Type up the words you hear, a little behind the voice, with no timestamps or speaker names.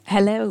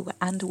Hello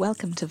and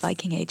welcome to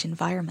Viking Age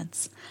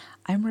Environments.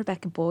 I'm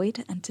Rebecca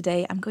Boyd and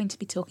today I'm going to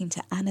be talking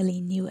to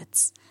Annalee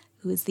Newitz,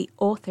 who is the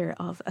author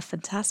of a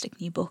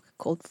fantastic new book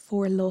called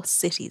Four Lost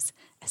Cities,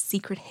 A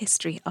Secret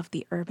History of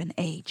the Urban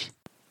Age.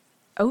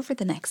 Over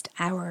the next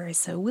hour or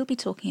so we'll be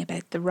talking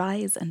about the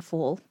rise and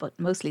fall, but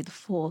mostly the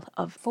fall,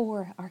 of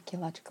four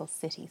archaeological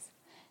cities.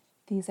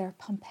 These are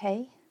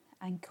Pompeii,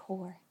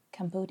 Angkor,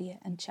 Cambodia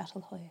and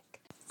Çatalhöyük.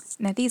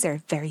 Now, these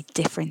are very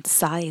different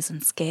size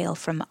and scale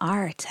from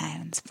our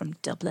towns, from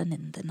Dublin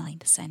in the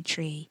 9th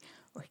century,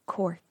 or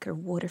Cork or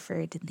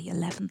Waterford in the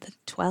 11th and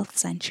 12th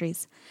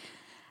centuries.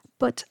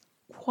 But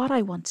what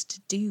I wanted to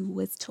do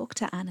was talk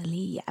to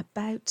Annalee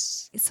about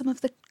some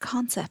of the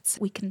concepts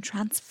we can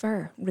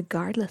transfer,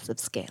 regardless of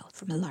scale,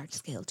 from a large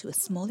scale to a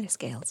smaller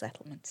scale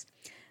settlement.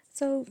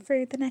 So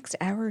for the next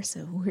hour or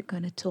so, we're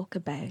going to talk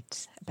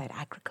about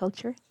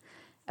agriculture,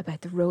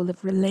 about the role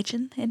of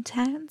religion in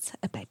towns,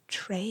 about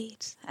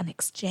trade and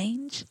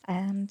exchange,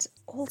 and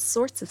all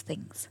sorts of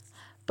things.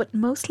 But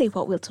mostly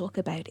what we'll talk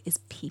about is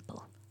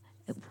people.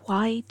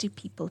 Why do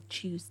people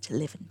choose to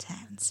live in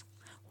towns?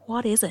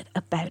 What is it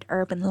about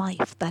urban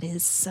life that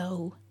is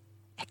so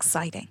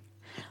exciting?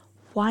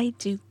 Why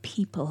do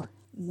people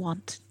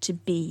want to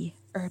be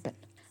urban?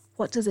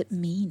 What does it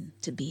mean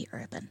to be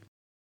urban?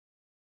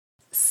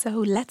 So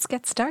let's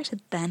get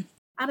started then.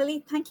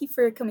 Annalee, thank you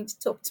for coming to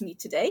talk to me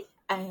today.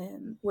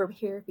 We're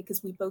here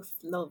because we both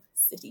love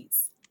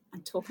cities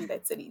and talking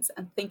about cities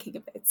and thinking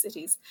about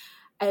cities.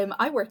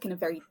 I work in a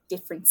very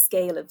different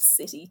scale of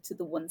city to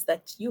the ones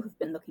that you have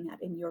been looking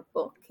at in your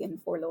book, in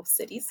Four Lost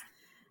Cities.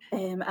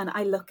 And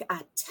I look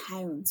at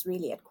towns,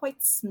 really, at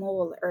quite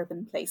small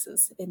urban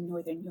places in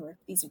Northern Europe.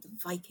 These are the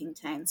Viking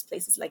towns,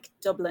 places like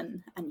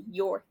Dublin and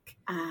York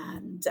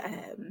and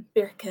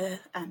Birka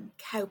and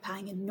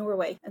Kaupang in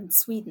Norway and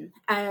Sweden.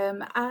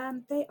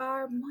 And they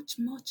are much,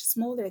 much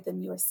smaller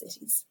than your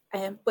cities.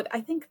 But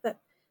I think that,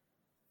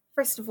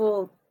 first of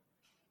all,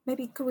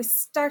 maybe could we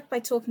start by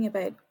talking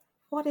about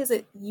what is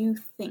it you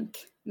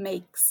think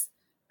makes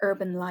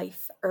urban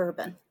life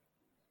urban?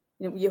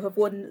 You have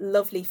one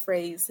lovely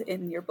phrase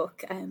in your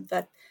book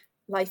that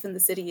life in the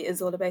city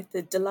is all about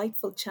the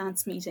delightful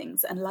chance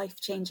meetings and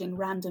life-changing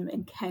random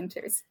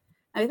encounters.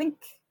 I think,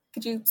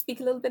 could you speak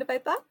a little bit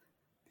about that?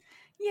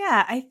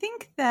 Yeah, I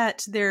think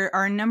that there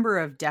are a number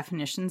of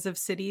definitions of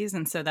cities.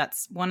 And so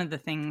that's one of the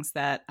things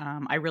that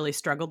I really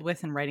struggled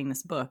with in writing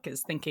this book,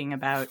 is thinking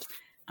about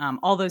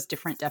all those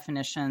different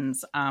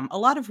definitions, a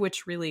lot of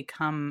which really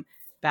come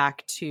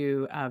back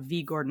to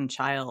V. Gordon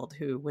Childe,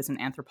 who was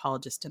an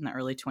anthropologist in the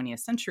early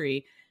 20th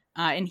century.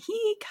 And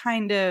he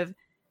kind of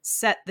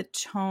set the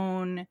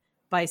tone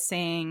by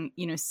saying,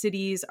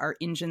 cities are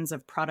engines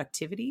of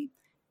productivity,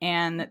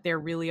 and that they're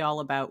really all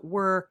about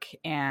work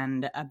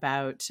and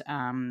about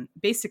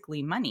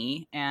basically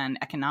money and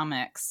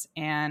economics.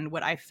 And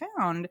what I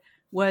found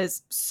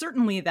was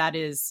certainly that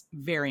is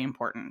very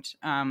important.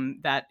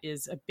 That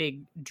is a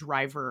big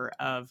driver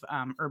of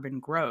urban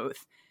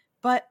growth.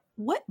 But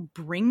what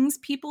brings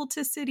people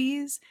to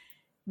cities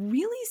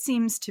really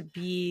seems to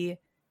be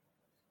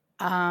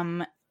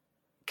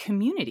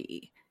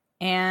community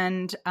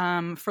and,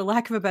 for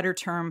lack of a better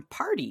term,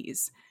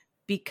 parties.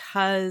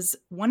 Because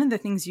one of the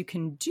things you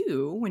can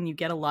do when you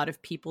get a lot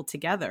of people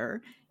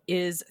together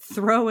is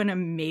throw an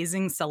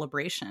amazing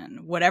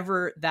celebration,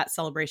 whatever that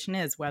celebration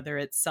is, whether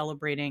it's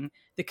celebrating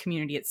the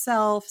community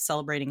itself,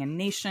 celebrating a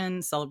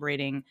nation,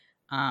 celebrating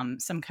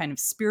some kind of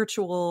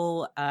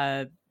spiritual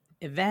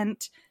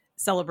event,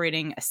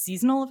 celebrating a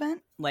seasonal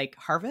event like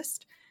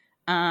harvest.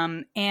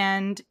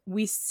 And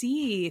we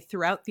see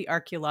throughout the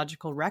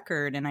archaeological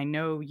record, and I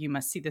know you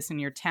must see this in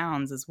your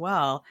towns as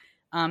well,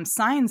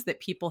 signs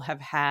that people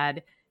have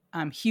had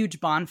huge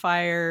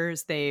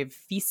bonfires, they've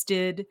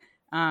feasted.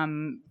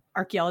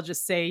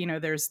 Archaeologists say,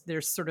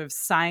 there's sort of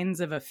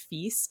signs of a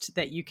feast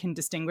that you can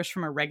distinguish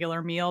from a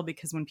regular meal,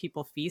 because when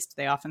people feast,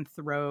 they often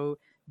throw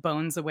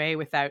bones away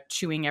without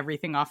chewing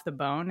everything off the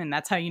bone. And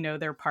that's how you know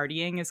they're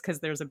partying, is because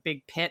there's a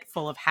big pit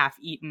full of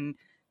half-eaten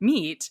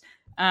meat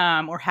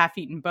or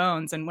half-eaten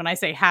bones. And when I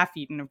say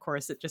half-eaten, of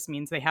course, it just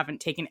means they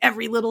haven't taken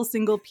every little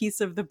single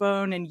piece of the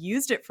bone and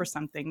used it for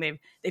something.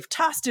 They've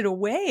tossed it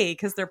away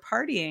because they're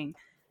partying.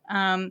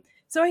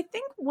 So I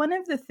think one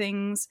of the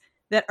things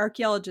that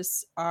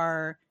archaeologists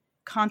are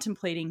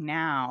contemplating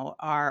now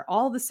are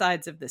all the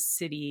sides of the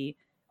city,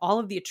 all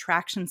of the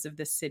attractions of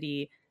the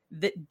city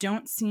that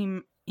don't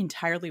seem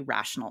entirely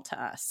rational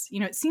to us.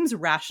 It seems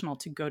rational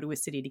to go to a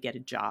city to get a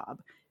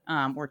job,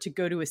 or to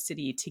go to a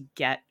city to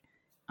get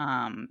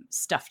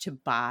stuff to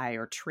buy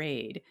or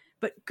trade.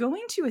 But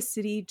going to a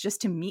city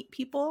just to meet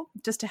people,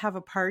 just to have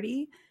a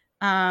party,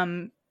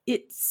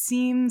 it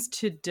seems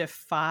to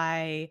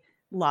defy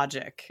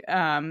logic.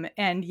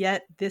 And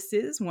yet this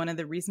is one of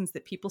the reasons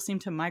that people seem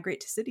to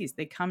migrate to cities.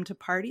 They come to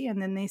party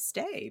and then they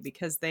stay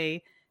because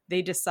they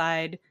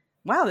decide,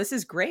 wow, this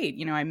is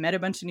great. I met a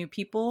bunch of new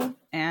people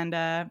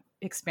and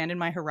expanded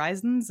my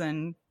horizons,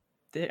 and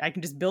I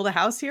can just build a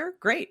house here.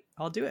 Great.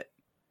 I'll do it.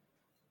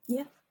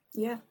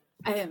 Yeah.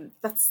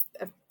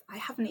 I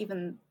haven't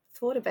even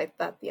thought about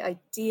that, the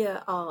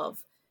idea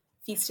of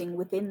feasting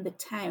within the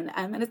town.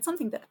 And it's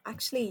something that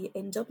actually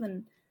in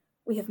Dublin,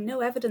 we have no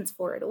evidence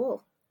for at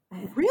all.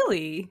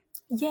 Really?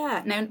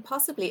 Yeah, now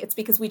possibly it's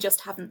because we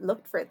just haven't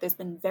looked for it. There's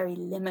been very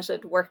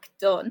limited work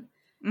done.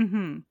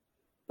 Mm-hmm.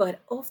 But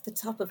off the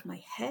top of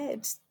my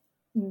head,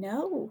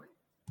 no.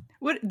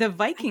 What the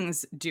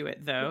Vikings do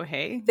it though,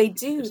 hey? They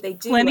do, There's they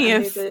do. plenty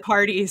And of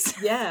parties.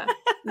 yeah,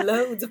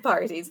 loads of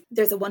parties.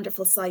 There's a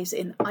wonderful site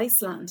in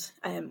Iceland,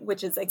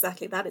 which is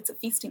exactly that. It's a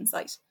feasting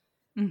site.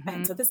 Mm-hmm.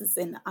 And so this is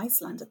in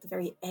Iceland at the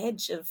very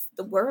edge of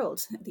the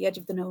world, the edge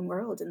of the known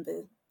world in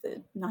the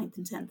 9th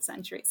and 10th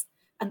centuries.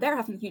 And they're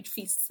having huge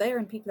feasts there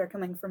and people are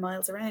coming for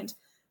miles around.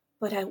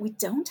 But we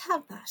don't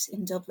have that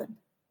in Dublin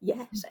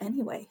yet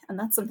anyway. And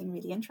that's something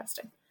really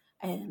interesting.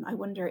 I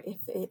wonder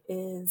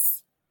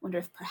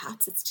if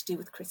perhaps it's to do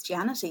with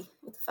Christianity,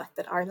 with the fact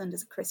that Ireland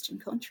is a Christian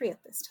country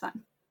at this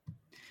time.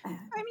 I mean,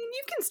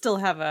 you can still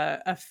have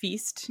a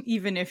feast,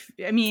 even if,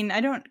 I mean,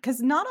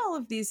 because not all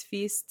of these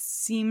feasts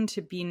seem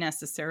to be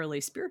necessarily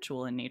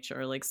spiritual in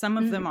nature. Like some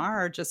of them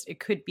are just, it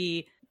could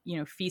be,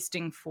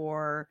 feasting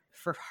for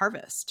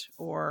harvest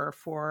or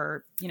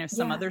for,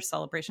 some other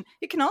celebration.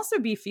 It can also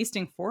be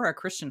feasting for a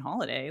Christian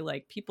holiday.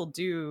 Like people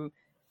do,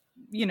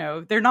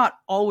 they're not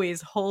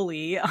always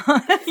holy,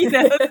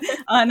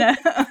 on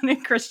a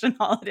Christian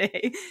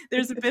holiday.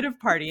 There's a bit of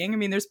partying. I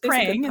mean, there's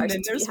praying and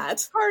then there's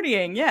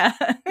partying. Yeah.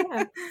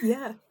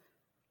 Yeah.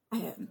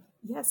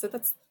 So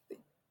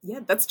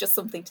that's just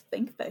something to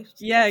think about.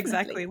 Yeah,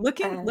 definitely.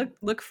 Exactly.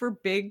 Look for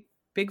big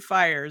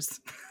fires.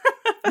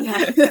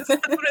 Yeah.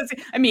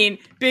 I mean,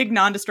 big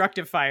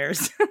non-destructive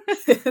fires.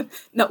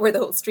 Not where the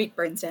whole street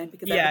burns down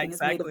because everything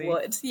exactly. is made of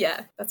wood.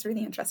 Yeah, that's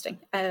really interesting.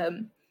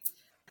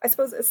 I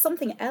suppose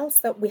something else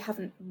that we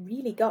haven't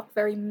really got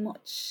very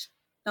much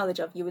knowledge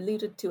of, you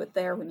alluded to it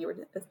there when you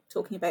were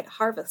talking about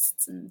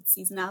harvests and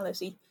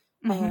seasonality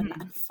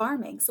and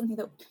farming. Something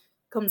that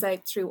comes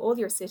out through all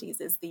your cities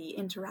is the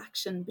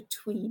interaction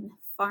between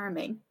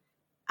farming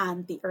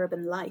and the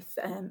urban life.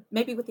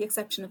 Maybe with the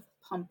exception of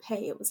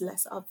Pompeii, it was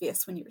less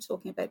obvious when you were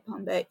talking about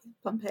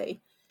Pompeii.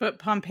 But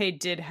Pompeii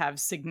did have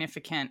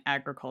significant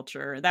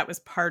agriculture. That was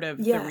part of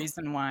the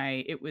reason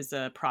why it was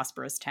a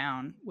prosperous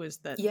town, was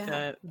that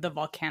the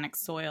volcanic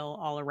soil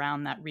all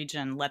around that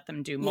region let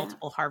them do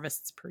multiple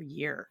harvests per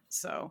year.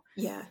 So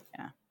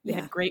they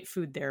had great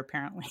food there,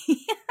 apparently.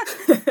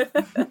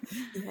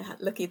 Yeah,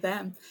 lucky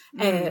them.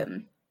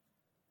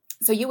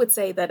 So you would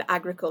say that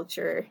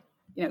agriculture,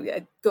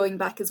 going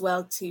back as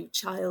well to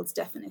Child's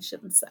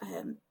definitions,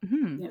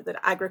 that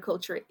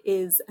agriculture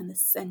is an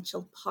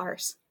essential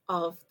part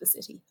of the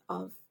city,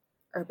 of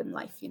urban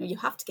life. You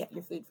have to get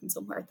your food from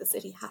somewhere. The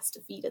city has to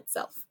feed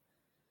itself.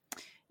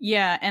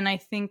 Yeah, and I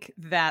think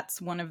that's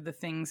one of the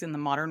things in the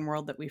modern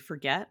world that we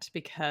forget,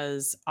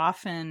 because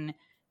often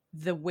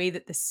the way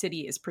that the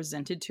city is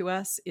presented to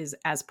us is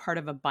as part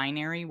of a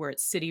binary where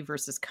it's city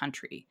versus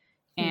country.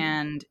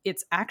 And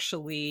it's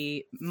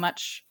actually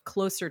much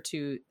closer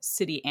to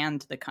city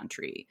and the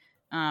country.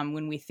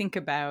 When we think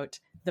about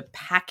the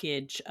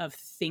package of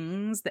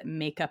things that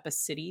make up a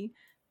city,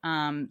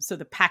 so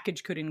the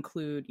package could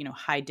include,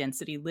 high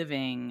density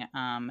living,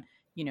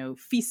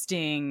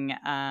 feasting,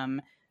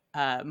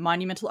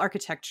 monumental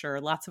architecture,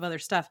 lots of other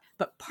stuff.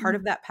 But part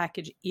of that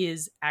package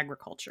is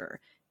agriculture.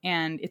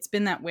 And it's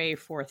been that way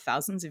for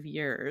thousands of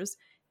years.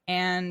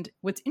 And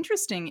what's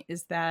interesting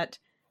is that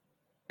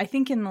I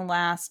think in the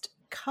last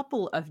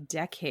couple of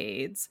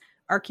decades,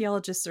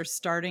 archaeologists are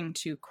starting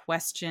to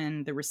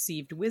question the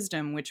received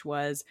wisdom, which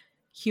was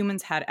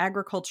humans had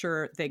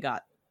agriculture, they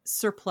got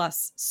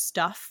surplus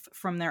stuff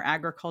from their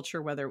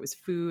agriculture, whether it was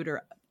food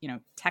or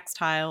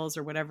textiles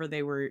or whatever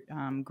they were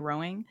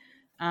growing,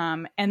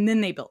 and then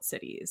they built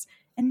cities.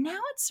 And now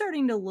it's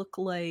starting to look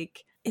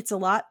like it's a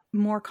lot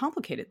more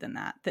complicated than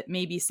that, that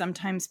maybe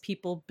sometimes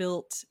people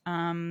built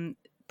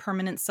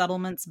permanent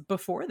settlements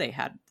before they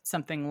had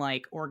something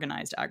like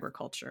organized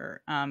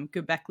agriculture.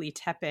 Göbekli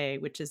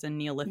Tepe, which is a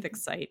Neolithic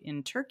site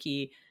in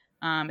Turkey,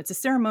 it's a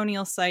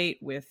ceremonial site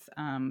with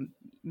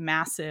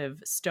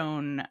massive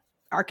stone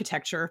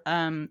architecture,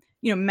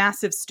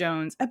 massive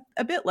stones,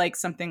 a bit like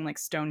something like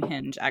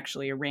Stonehenge,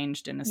 actually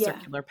arranged in a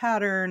circular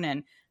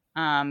pattern,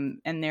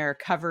 and they're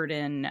covered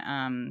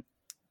in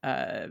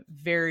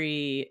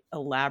very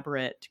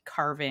elaborate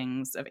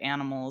carvings of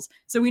animals.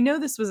 So we know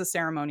this was a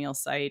ceremonial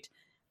site.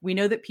 We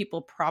know that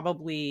people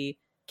probably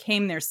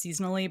came there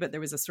seasonally, but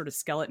there was a sort of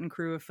skeleton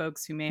crew of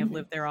folks who may have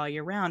lived there all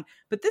year round.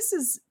 But this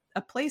is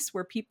a place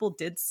where people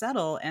did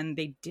settle, and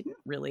they didn't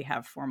really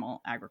have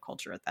formal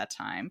agriculture at that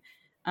time.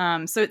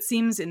 So it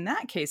seems in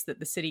that case that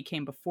the city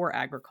came before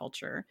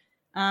agriculture.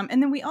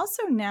 And then we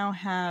also now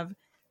have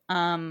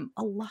a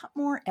lot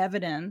more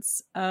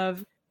evidence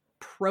of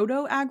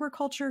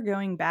proto-agriculture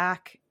going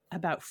back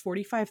about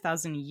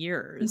 45,000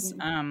 years.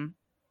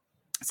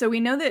 So we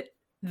know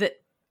that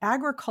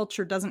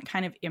agriculture doesn't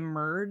kind of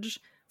emerge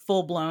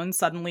full-blown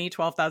suddenly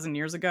 12,000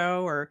 years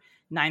ago or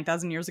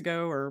 9,000 years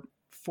ago or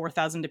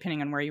 4,000,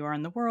 depending on where you are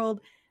in the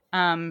world.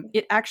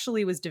 It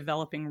actually was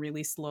developing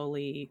really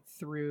slowly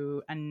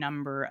through a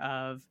number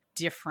of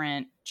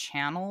different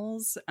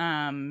channels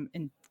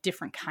and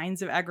different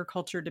kinds of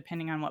agriculture,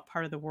 depending on what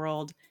part of the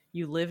world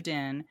you lived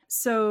in.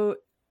 So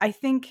I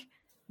think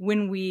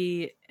when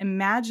we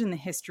imagine the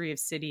history of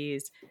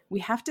cities, we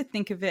have to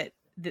think of it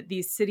that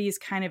these cities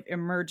kind of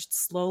emerged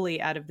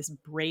slowly out of this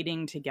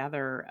braiding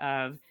together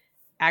of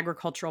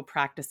agricultural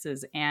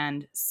practices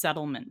and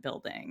settlement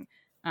building.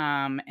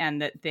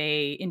 And that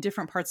they, in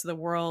different parts of the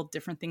world,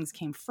 different things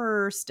came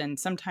first, and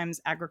sometimes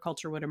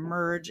agriculture would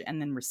emerge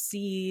and then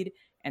recede,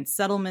 and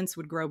settlements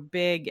would grow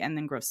big and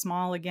then grow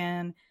small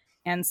again.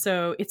 And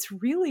so it's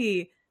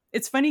funny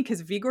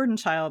because V. Gordon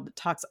Child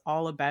talks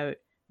all about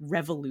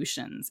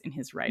revolutions in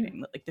his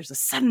writing. Like there's a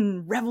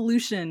sudden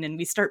revolution and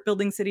we start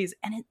building cities,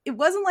 and it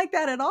wasn't like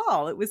that at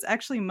all. It was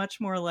actually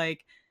much more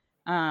like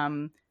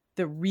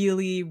the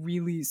really,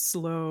 really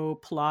slow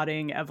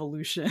plodding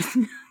evolution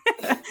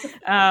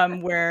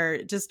where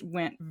it just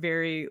went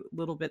very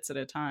little bits at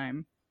a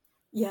time.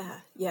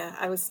 Yeah.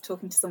 I was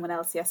talking to someone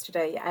else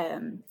yesterday,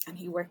 and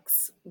he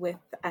works with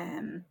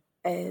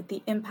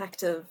the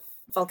impact of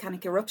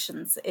volcanic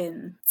eruptions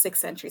in 6th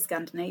century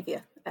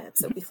Scandinavia.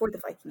 So before the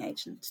Viking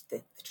Age, and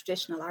the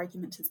traditional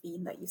argument has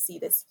been that you see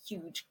this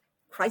huge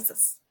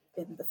crisis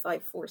in the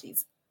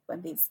 540s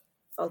when these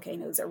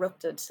volcanoes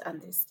erupted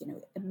and there's,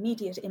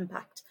 immediate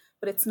impact.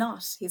 But it's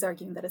not. He's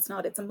arguing that it's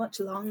not. It's a much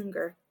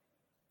longer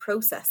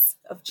process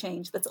of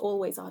change that's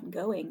always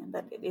ongoing, and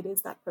that it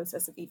is that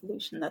process of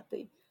evolution, that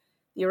the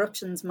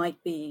eruptions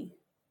might be,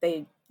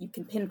 you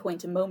can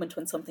pinpoint a moment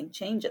when something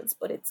changes,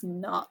 but it's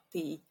not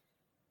the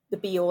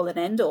be all and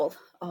end all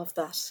of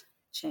that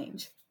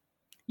change.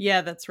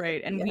 Yeah, that's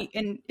right. And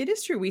and it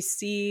is true. We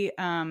see,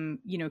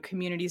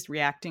 communities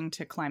reacting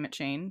to climate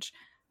change,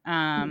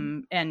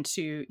 and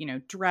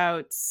to,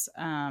 droughts,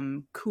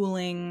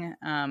 cooling.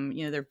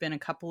 There've been a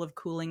couple of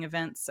cooling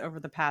events over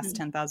the past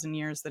 10,000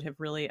 years that have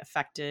really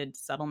affected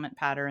settlement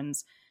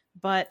patterns.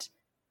 But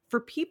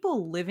for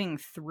people living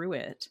through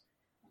it,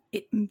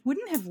 it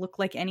wouldn't have looked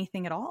like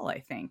anything at all, I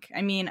think.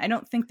 I mean, I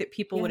don't think that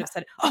people would have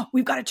said, oh,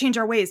 we've got to change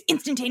our ways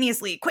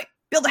instantaneously. Quick,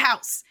 build a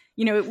house.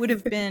 It would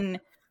have been,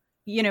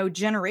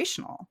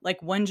 generational.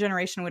 Like one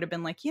generation would have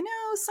been like,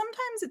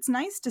 sometimes it's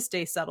nice to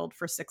stay settled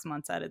for 6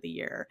 months out of the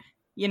year,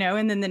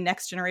 and then the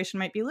next generation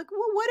might be like,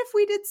 well, what if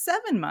we did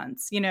 7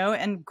 months,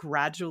 and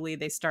gradually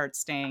they start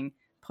staying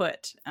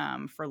put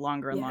for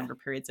longer and longer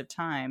periods of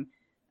time,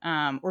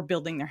 or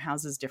building their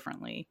houses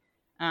differently.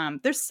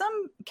 There's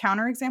some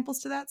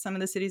counterexamples to that. Some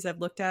of the cities I've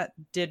looked at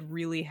did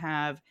really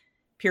have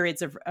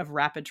periods of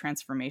rapid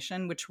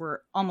transformation, which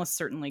were almost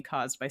certainly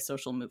caused by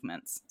social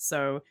movements.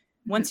 So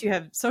once you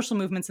have social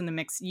movements in the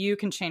mix, you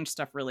can change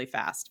stuff really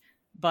fast,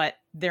 but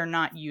they're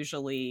not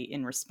usually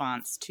in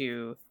response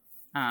to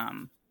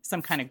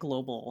some kind of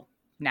global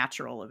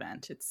natural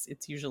event.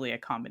 It's usually a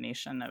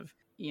combination of,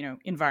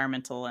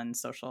 environmental and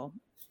social.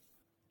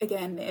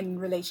 Again, in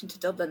relation to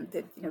Dublin,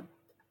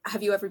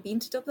 have you ever been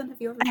to Dublin?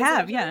 Have you ever? I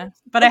have, yeah.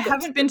 But I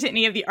haven't been to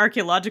any of the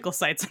archaeological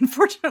sites,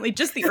 unfortunately,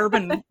 just the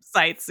urban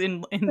sites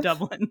in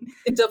Dublin.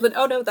 In Dublin?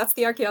 Oh, no, that's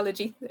the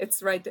archaeology.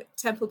 It's right.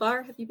 Temple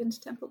Bar. Have you been to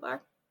Temple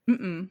Bar?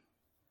 Mm-mm.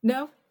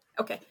 No?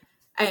 Okay.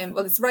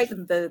 Well, it's right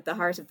in the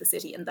heart of the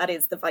city, and that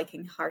is the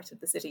Viking heart of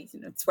the city.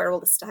 It's where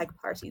all the stag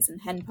parties and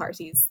hen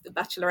parties, the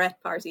bachelorette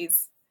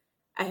parties,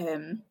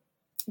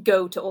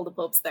 go to all the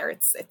pubs there.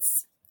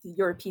 It's the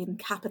European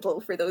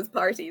capital for those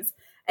parties.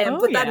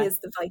 That is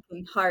the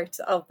Viking heart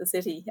of the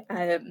city.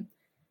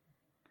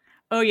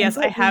 Oh yes,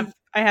 I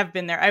have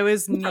been there.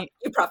 You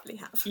probably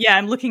have. Yeah,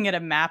 I'm looking at a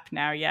map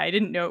now. Yeah, I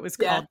didn't know it was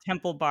called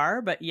Temple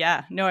Bar, but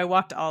I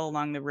walked all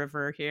along the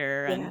river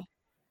here. And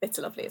it's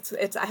lovely.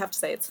 It's I have to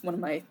say, it's one of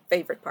my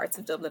favorite parts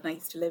of Dublin. I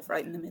used to live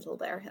right in the middle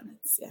there, and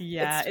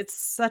it's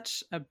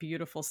such a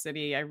beautiful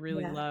city. I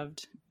really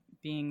loved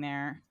being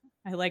there.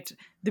 I liked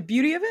the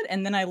beauty of it,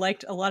 and then I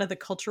liked a lot of the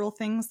cultural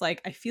things.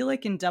 Like, I feel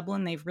like in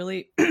Dublin, they've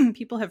really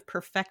people have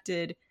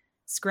perfected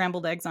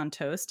scrambled eggs on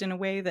toast in a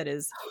way that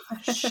is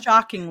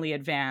shockingly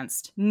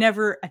advanced.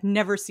 I've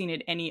never seen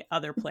it any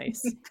other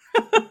place.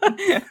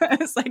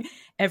 It's like,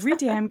 every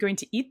day I'm going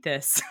to eat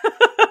this.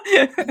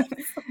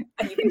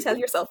 And you can tell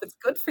yourself it's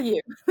good for you.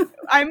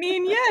 I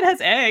mean, it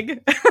has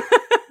egg.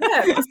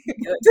 It's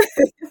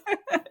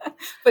good.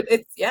 But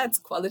it's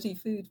quality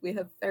food. We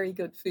have very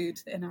good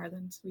food in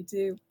Ireland. We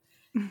do.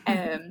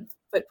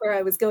 But where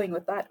I was going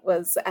with that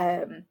was,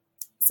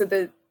 so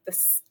the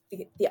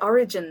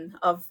origin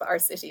of our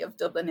city of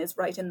Dublin is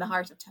right in the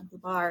heart of Temple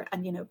Bar,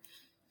 and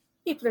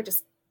people are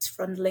just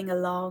trundling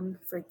along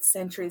for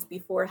centuries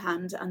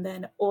beforehand, and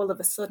then all of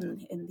a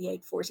sudden in the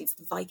 840s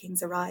the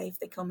Vikings arrive.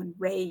 They come and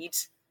raid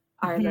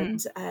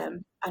Ireland,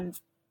 and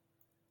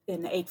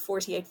in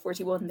 840,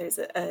 841 there's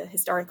a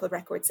historical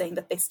record saying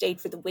that they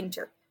stayed for the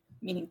winter,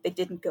 meaning they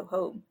didn't go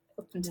home.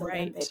 Up until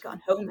then they'd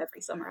gone home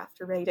every summer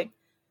after raiding.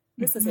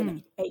 This is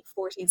in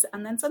 840s,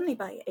 and then suddenly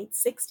by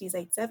 860s,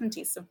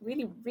 870s, so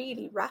really,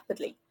 really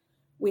rapidly,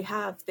 we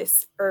have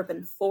this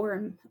urban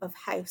form of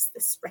house,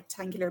 this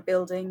rectangular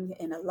building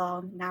in a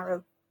long,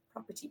 narrow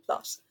property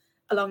plot.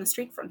 along a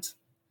street front,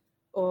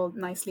 all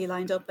nicely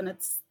lined up, and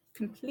it's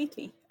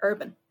completely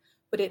urban.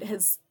 But it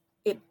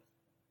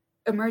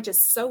emerges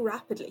so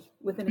rapidly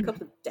within a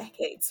couple of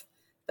decades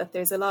that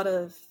there's a lot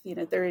of,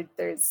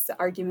 there's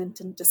argument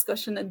and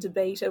discussion and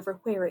debate over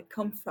where it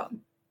come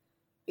from,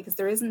 because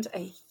there isn't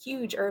a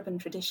huge urban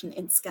tradition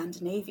in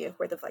Scandinavia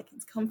where the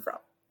Vikings come from.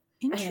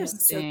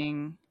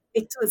 Interesting.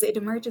 So it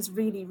emerges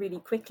really, really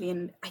quickly.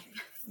 And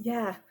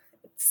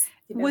it's,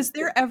 was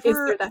there is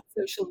there that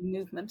social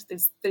movement?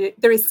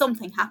 There is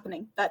something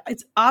happening that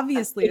it's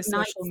obviously a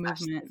social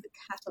movement, as a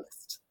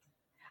catalyst.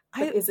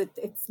 But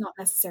it's not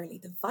necessarily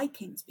the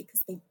Vikings,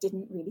 because they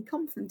didn't really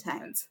come from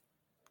towns.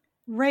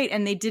 Right,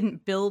 and they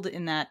didn't build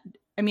in that.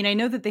 I mean, I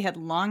know that they had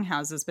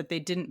longhouses, but they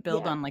didn't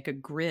build on like a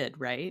grid,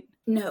 right?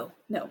 No.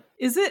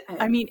 Is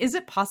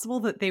it possible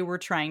that they were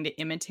trying to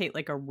imitate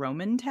like a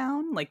Roman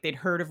town? Like they'd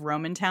heard of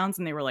Roman towns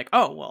and they were like,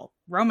 oh, well,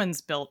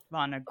 Romans built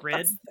on a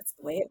grid. That's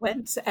the way it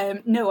went.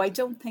 No, I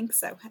don't think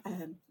so.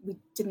 We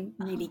didn't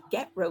really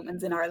get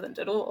Romans in Ireland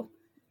at all.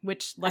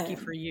 Which, lucky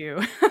for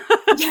you.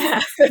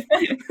 Yeah.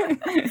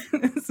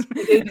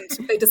 They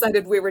didn't. They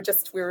decided we were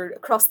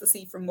across the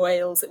sea from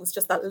Wales. It was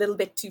just that little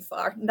bit too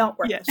far. Not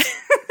worth it.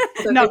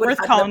 So not worth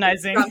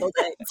colonizing.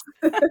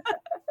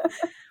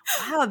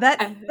 Wow,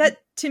 that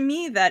to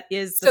me, that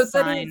is the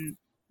sign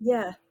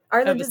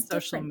Ireland of a is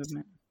social different.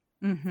 movement.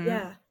 Mm-hmm.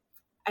 Yeah.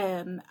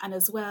 And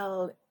as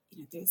well,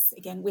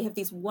 we have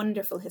these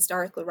wonderful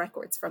historical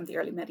records from the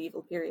early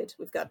medieval period.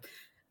 We've got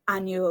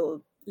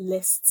annual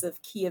lists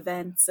of key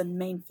events and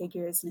main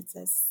figures, and it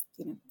says,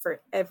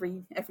 for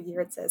every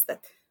year it says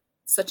that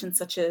such and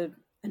such an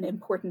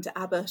important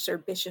abbot or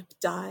bishop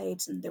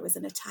died, and there was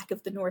an attack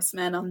of the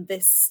Norsemen on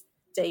this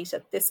date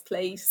at this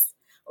place,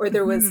 or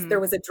there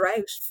was a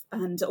drought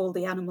and all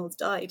the animals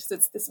died. So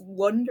it's this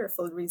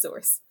wonderful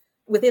resource.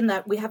 Within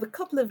that, we have a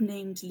couple of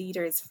named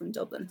leaders from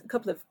Dublin, a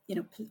couple of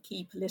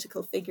key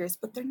political figures,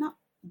 but they're not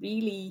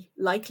really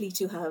likely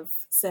to have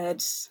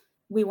said,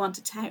 we want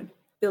a town,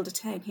 build a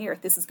town here.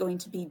 This is going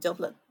to be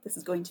Dublin. This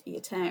is going to be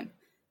a town.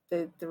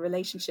 The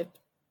relationship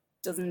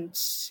doesn't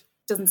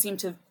seem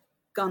to have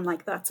gone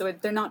like that. So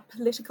they're not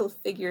political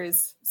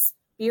figures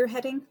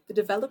spearheading the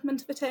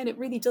development of a town. It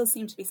really does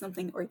seem to be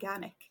something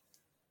organic.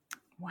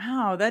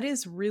 Wow, that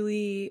is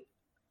really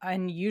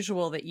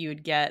unusual that you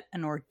would get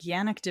an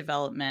organic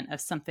development of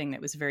something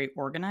that was very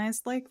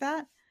organized like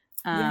that.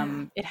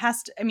 It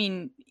has to, I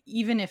mean,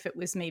 even if it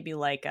was maybe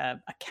like a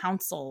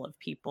council of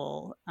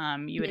people,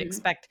 you would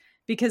expect,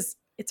 because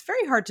it's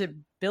very hard to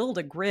build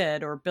a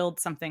grid or build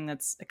something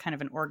that's a kind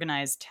of an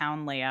organized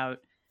town layout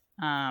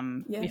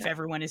if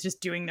everyone is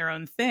just doing their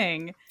own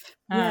thing.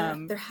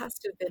 There has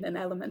to have been an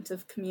element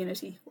of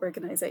community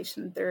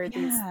organization. There are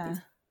these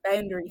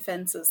boundary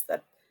fences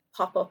that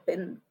pop up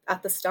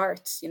at the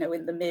start,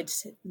 in the mid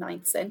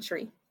 9th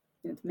century,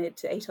 the mid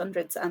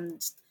 800s,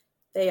 and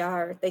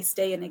they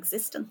stay in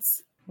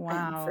existence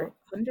for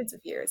hundreds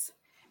of years.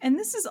 And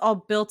this is all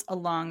built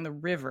along the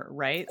river,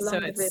 right?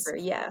 Along the river,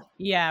 yeah.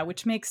 Yeah,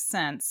 which makes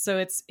sense. So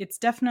it's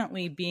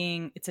definitely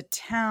it's a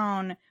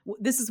town.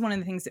 This is one of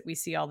the things that we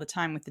see all the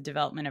time with the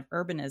development of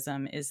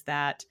urbanism, is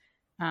that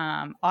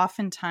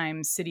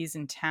oftentimes cities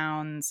and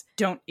towns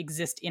don't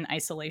exist in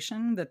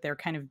isolation, that they're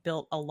kind of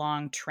built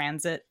along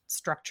transit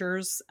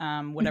structures,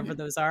 whatever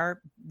those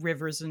are.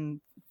 Rivers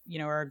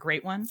are a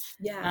great one.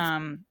 Yeah.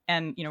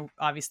 And,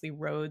 obviously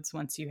roads,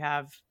 once you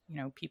have,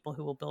 people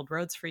who will build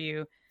roads for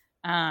you.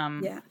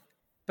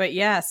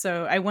 But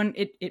so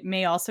it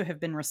may also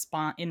have been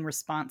in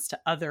response to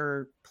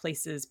other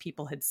places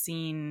people had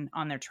seen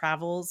on their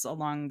travels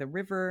along the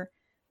river,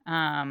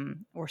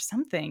 or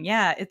something.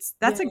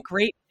 That's a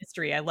great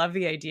history. I love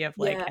the idea of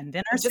and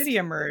then our city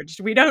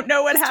emerged. We don't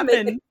know what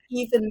happened. To make it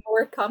even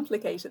more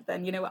complicated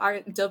than,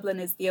 Dublin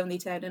is the only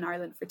town in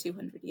Ireland for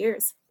 200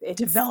 years. It's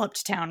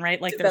developed town,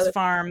 right? Like there's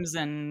farms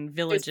and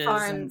villages. There's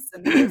farms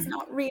and there's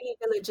not really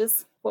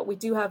villages. What we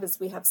do have is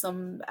we have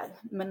some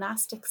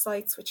monastic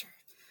sites, which are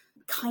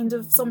kind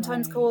of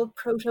sometimes called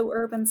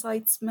proto-urban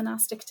sites,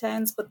 monastic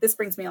towns. But this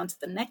brings me on to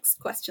the next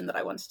question that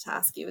I wanted to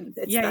ask you. And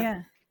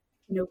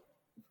it's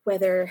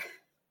whether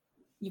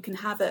you can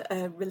have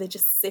a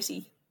religious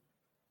city.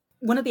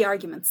 One of the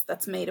arguments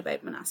that's made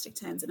about monastic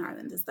towns in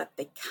Ireland is that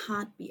they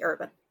can't be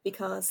urban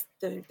because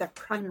their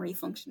primary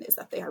function is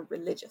that they are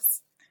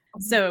religious.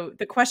 So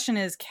the question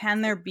is,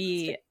 can there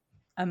be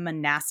a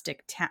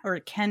monastic town, or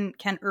can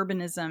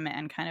urbanism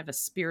and kind of a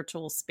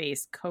spiritual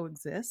space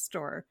coexist?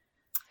 Or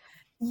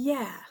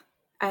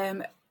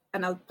and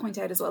I'll point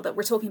out as well that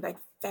we're talking about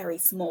very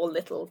small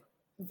little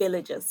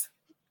villages,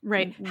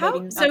 right? How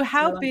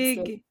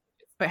big?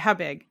 But how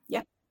big?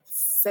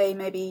 Say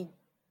maybe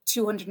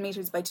 200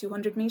 meters by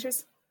 200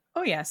 meters.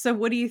 Oh yeah. So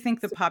what do you think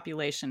the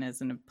population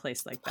is in a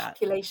place like that?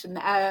 Population,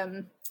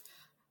 a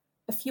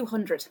few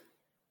hundred.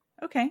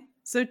 Okay.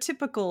 So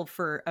typical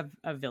for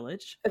a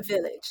village. A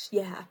village,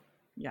 yeah.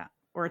 Yeah.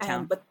 Or a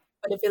town. But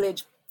a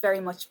village very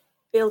much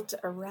built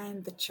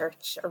around the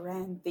church,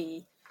 around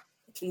the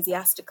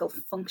ecclesiastical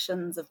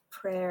functions of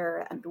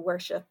prayer and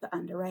worship,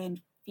 and around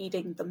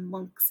feeding the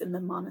monks in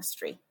the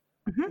monastery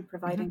and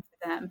providing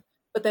for them.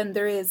 But then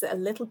there is a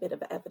little bit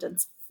of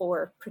evidence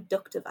for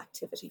productive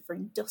activity, for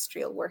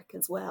industrial work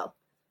as well.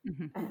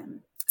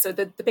 So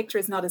the picture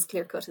is not as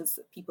clear cut as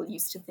people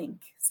used to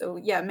think. So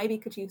yeah, maybe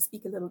could you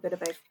speak a little bit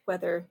about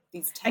whether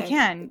these I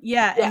can,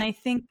 yeah. And I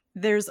think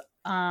there's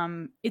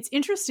it's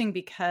interesting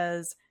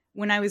because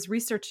when I was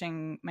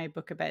researching my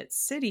book about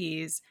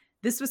cities,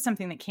 this was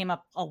something that came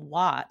up a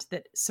lot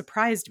that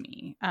surprised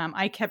me.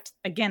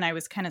 I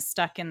was kind of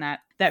stuck in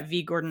that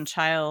V. Gordon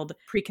Child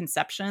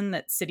preconception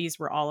that cities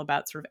were all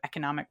about sort of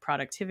economic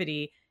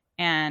productivity.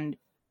 And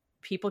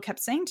people kept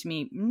saying to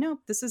me,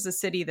 nope, this is a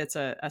city that's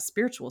a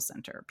spiritual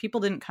center.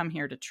 People didn't come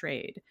here to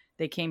trade.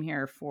 They came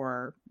here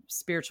for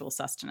spiritual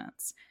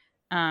sustenance.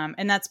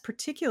 And that's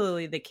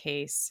particularly the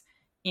case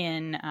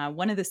in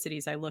one of the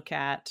cities I look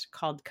at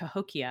called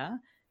Cahokia,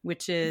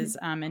 which is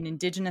an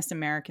indigenous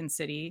American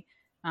city,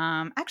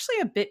 actually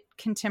a bit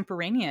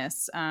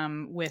contemporaneous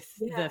with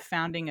the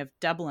founding of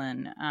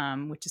Dublin,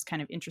 which is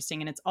kind of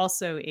interesting. And it's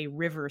also a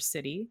river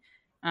city.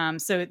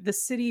 So the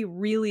city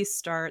really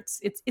starts,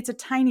 it's a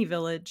tiny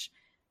village.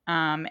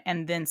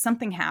 And then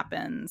something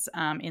happens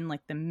in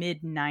like the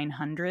mid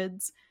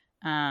 900s.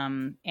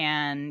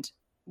 And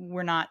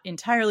we're not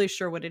entirely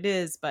sure what it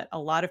is, but a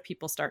lot of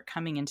people start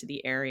coming into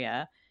the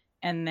area.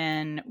 And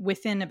then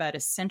within about a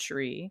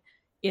century,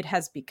 it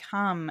has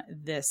become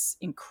this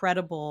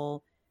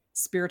incredible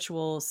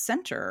spiritual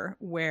center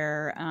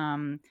where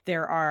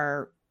there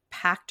are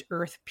packed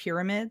earth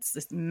pyramids,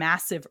 this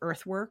massive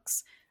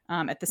earthworks.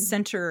 At the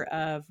center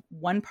of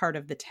one part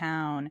of the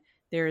town,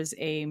 there's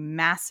a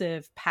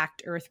massive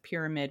packed earth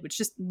pyramid, which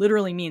just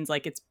literally means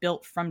like it's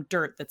built from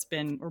dirt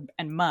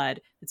and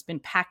mud that's been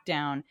packed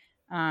down.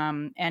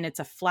 And it's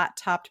a flat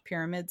topped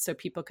pyramid, so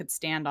people could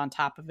stand on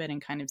top of it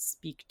and kind of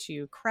speak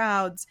to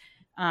crowds.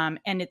 And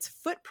its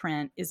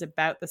footprint is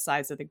about the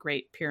size of the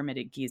Great Pyramid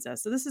at Giza.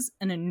 So this is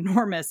an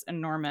enormous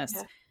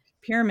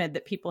pyramid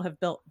that people have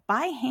built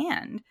by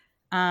hand.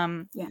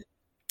 And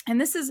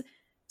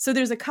so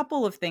there's a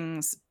couple of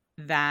things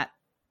that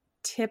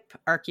tip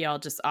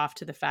archaeologists off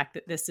to the fact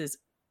that this is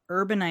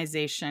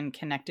urbanization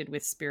connected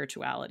with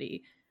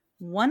spirituality.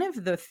 One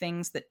of the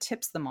things that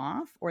tips them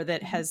off, or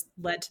that has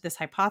led to this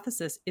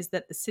hypothesis, is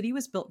that the city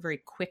was built very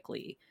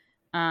quickly.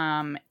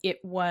 It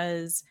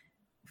was,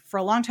 for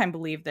a long time,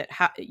 believed that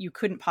you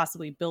couldn't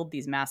possibly build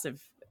these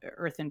massive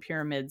earthen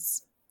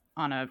pyramids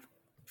on a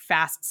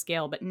fast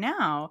scale. But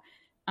now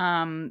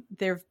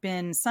there have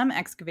been some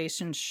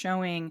excavations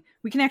showing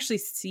we can actually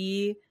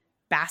see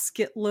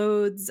basket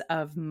loads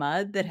of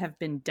mud that have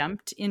been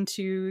dumped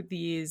into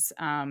these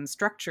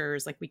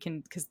structures. Like we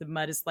can, because the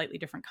mud is slightly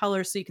different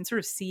colors, so you can sort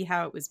of see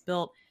how it was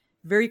built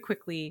very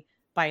quickly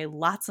by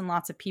lots and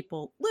lots of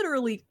people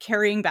literally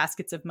carrying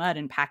baskets of mud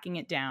and packing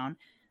it down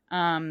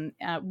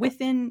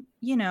within,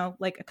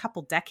 like a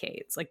couple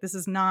decades. Like this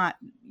is not,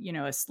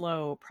 a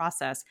slow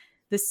process.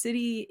 The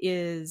city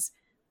is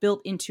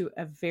built into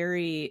a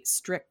very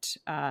strict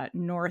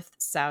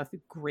north-south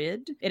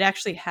grid. It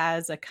actually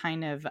has a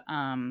kind of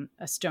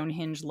a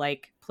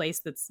Stonehenge-like place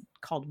that's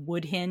called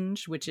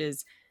Woodhenge, which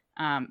is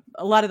a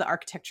lot of the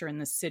architecture in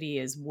the city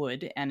is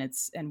wood, and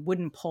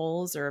wooden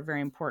poles are a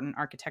very important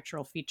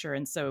architectural feature.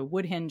 And so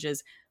Woodhenge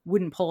is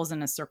wooden poles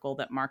in a circle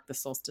that mark the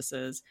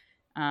solstices.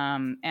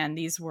 And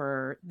these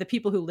were the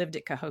people who lived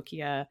at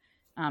Cahokia,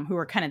 who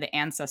are kind of the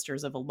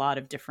ancestors of a lot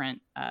of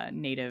different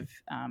native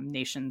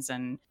nations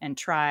and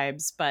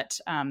tribes. But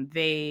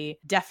they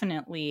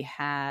definitely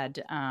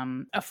had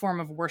a form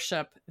of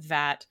worship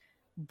that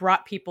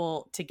brought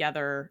people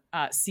together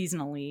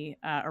seasonally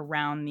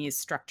around these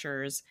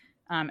structures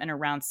and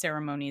around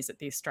ceremonies at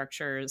these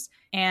structures.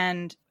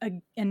 And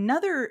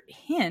another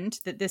hint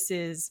that this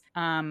is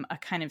a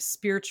kind of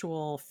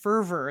spiritual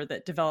fervor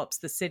that develops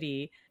the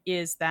city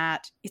is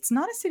that it's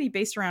not a city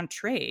based around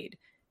trade.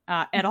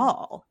 At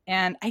all.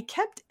 And I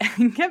kept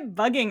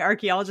bugging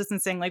archaeologists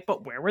and saying, like,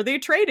 but where were they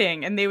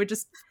trading? And they would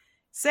just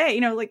say,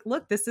 like,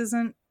 look,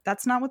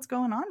 that's not what's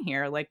going on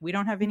here. Like, we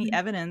don't have any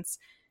evidence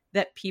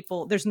that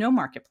there's no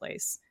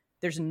marketplace.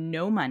 There's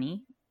no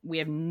money. We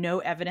have no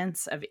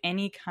evidence of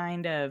any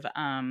kind of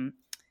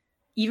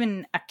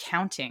even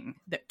accounting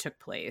that took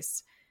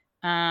place.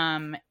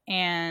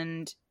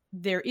 And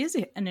there is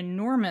an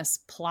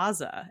enormous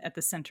plaza at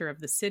the center of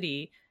the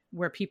city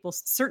where people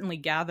certainly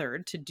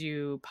gathered to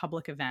do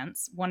public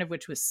events, one of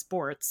which was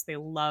sports. They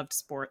loved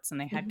sports,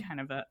 and they had kind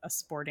of a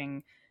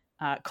sporting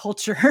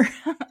culture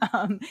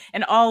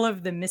and all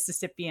of the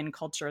Mississippian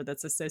culture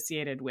that's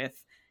associated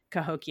with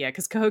Cahokia,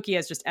 because Cahokia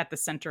is just at the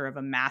center of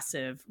a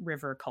massive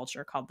river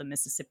culture called the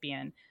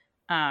Mississippian.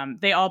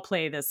 They all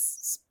play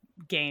this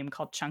game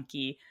called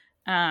Chunky,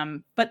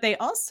 but they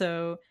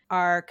also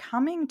are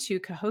coming to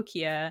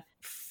Cahokia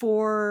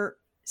for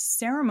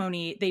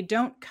ceremony. They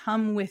don't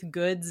come with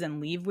goods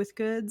and leave with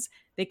goods.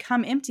 They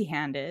come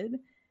empty-handed,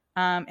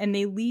 and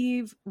they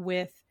leave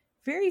with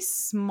very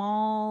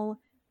small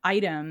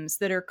items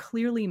that are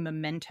clearly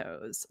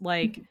mementos,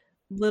 like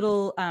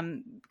little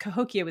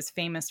Cahokia was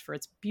famous for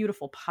its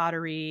beautiful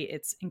pottery,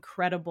 its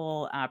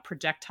incredible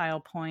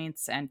projectile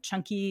points, and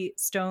chunky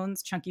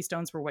stones. Chunky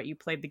stones were what you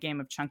played the game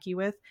of Chunky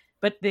with.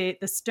 But the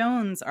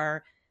stones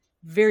are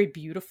very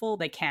beautiful.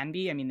 They can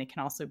be. I mean, they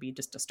can also be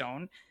just a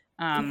stone.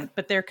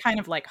 But they're kind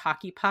of like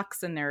hockey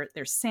pucks, and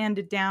they're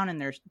sanded down,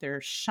 and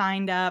they're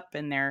shined up,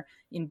 and they're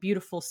in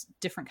beautiful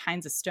different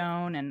kinds of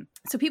stone. And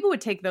so people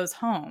would take those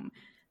home.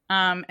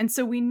 And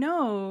so we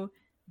know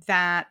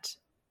that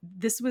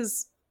this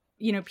was,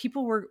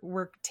 people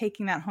were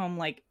taking that home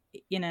like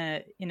in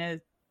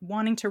a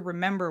wanting to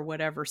remember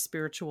whatever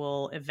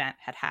spiritual event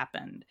had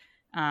happened,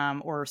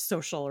 or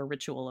social or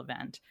ritual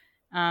event.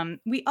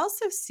 We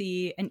also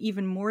see an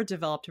even more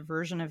developed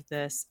version of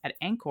this at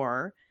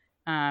Angkor,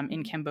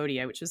 in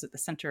Cambodia, which is at the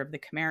center of the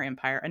Khmer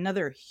Empire,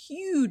 another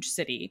huge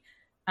city,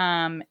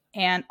 and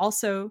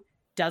also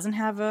doesn't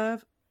have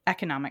a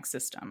economic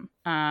system.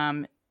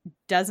 It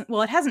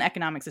has an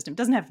economic system,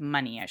 doesn't have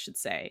money, I should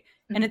say.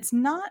 And it's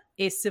not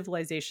a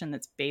civilization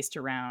that's based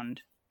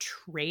around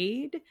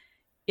trade.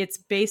 It's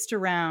based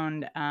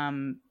around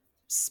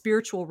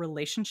spiritual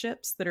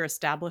relationships that are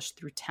established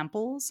through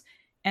temples.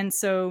 And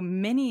so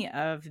many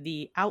of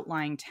the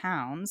outlying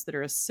towns that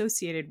are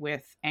associated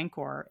with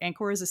Angkor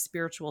is a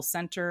spiritual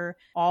center.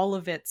 All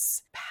of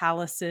its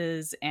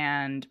palaces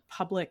and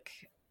public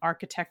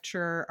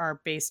architecture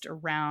are based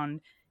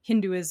around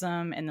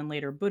Hinduism, and then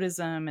later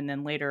Buddhism, and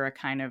then later a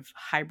kind of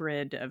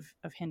hybrid of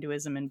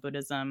Hinduism and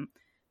Buddhism.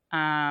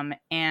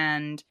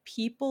 And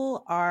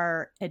people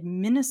are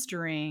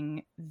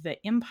administering the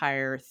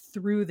empire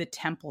through the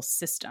temple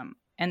system.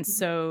 And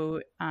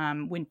so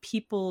when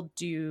people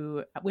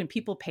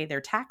pay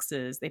their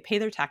taxes, they pay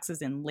their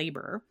taxes in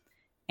labor,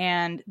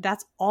 and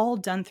that's all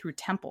done through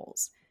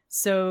temples.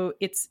 So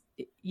it's,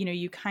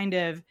 you kind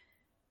of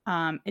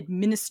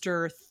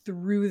administer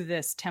through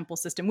this temple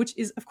system, which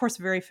is, of course,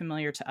 very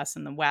familiar to us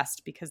in the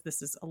West, because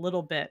this is a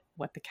little bit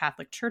what the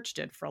Catholic Church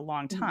did for a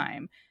long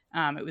time.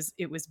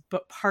 It was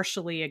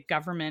partially a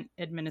government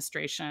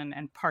administration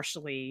and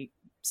partially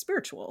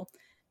spiritual.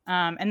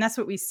 And that's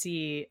what we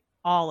see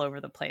all over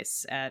the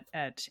place at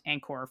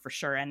Angkor, for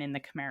sure, and in the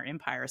Khmer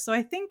Empire. So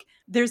I think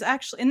there's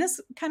actually, and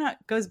this kind of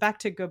goes back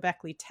to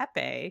Göbekli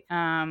Tepe,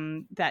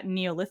 that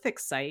Neolithic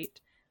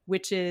site,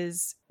 which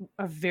is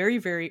a very,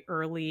 very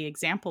early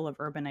example of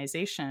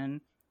urbanization,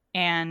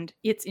 and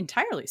it's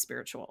entirely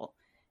spiritual.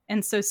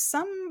 And so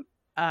some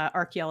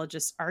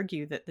archaeologists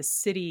argue that the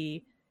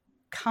city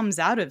comes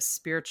out of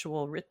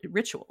spiritual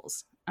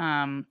rituals.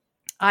 In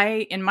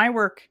my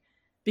work,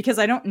 because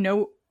I don't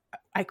know,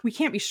 we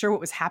can't be sure what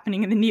was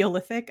happening in the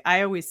Neolithic,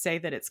 I always say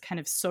that it's kind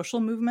of social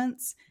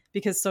movements,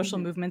 because social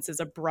movements is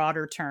a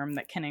broader term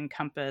that can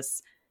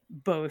encompass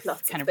both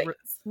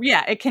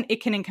it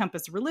can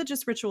encompass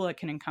religious ritual, it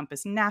can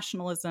encompass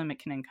nationalism, it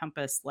can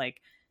encompass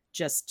like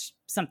just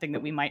something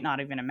that we might not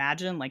even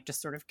imagine, like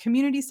just sort of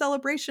community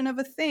celebration of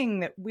a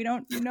thing that we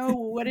don't know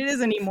what it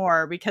is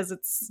anymore because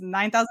it's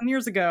 9,000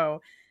 years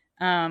ago.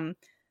 But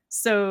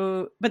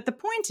the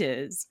point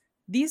is,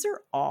 these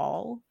are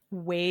all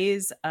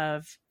ways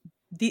of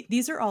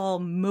these are all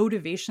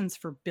motivations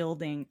for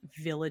building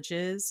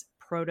villages,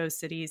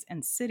 proto-cities,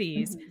 and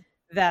cities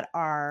that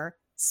are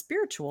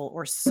spiritual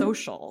or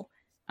social.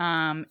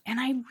 And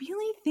I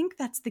really think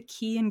that's the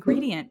key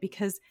ingredient,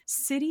 because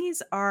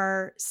cities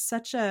are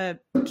such a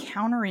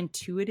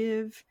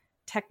counterintuitive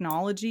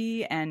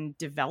technology and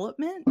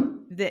development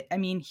that, I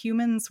mean,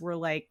 humans were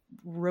like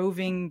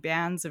roving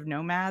bands of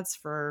nomads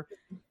for,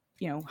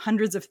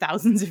 hundreds of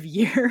thousands of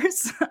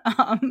years.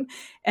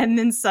 And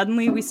then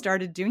suddenly we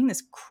started doing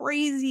this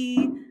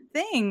crazy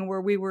thing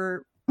where we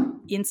were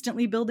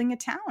instantly building a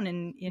town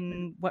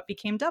in what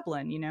became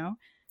Dublin,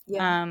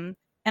 And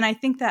I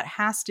think that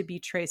has to be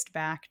traced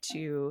back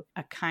to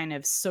a kind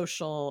of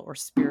social or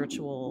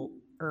spiritual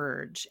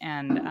urge.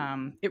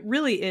 And it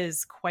really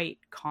is quite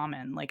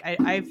common. Like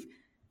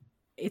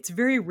it's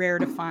very rare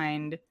to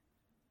find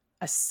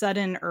a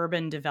sudden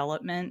urban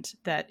development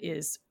that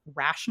is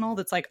rational.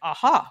 That's like,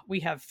 aha, we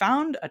have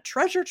found a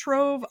treasure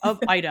trove of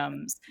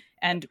items,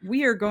 and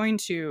we are going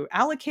to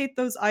allocate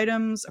those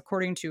items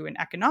according to an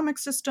economic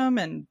system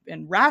and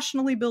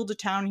rationally build a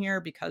town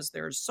here because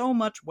there's so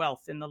much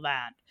wealth in the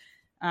land.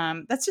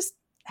 That's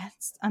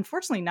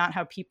unfortunately not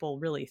how people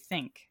really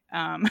think.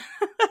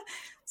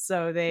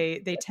 So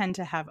they tend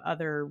to have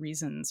other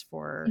reasons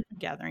for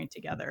gathering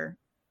together,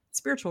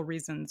 spiritual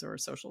reasons or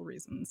social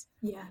reasons.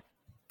 Yeah,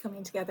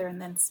 coming together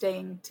and then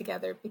staying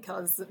together,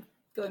 because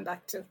going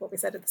back to what we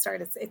said at the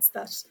start, it's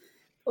that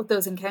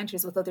those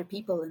encounters with other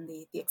people and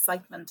the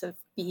excitement of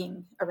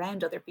being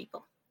around other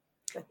people.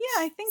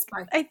 I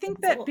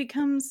think that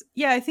becomes,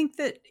 I think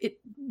that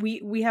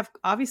we have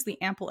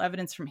obviously ample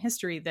evidence from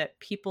history that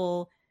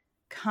people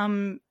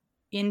come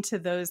into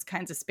those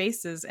kinds of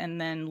spaces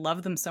and then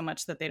love them so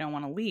much that they don't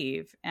want to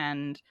leave.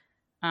 And,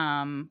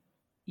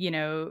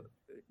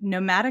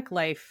 nomadic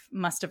life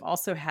must have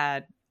also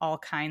had all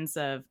kinds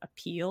of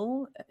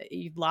appeal,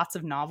 lots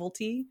of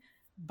novelty,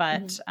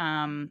 but,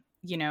 I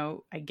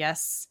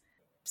guess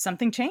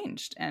something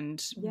changed,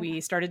 and we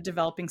started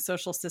developing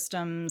social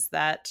systems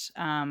that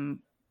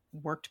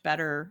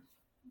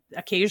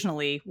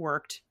occasionally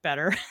worked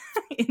better,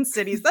 in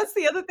cities. That's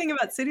the other thing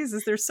about cities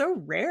is they're so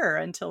rare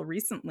until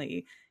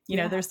recently.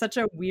 There's such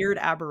a weird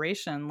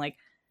aberration. Like,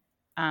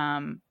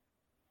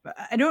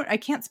 I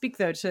can't speak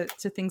though to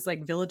things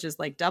like villages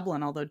like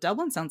Dublin, although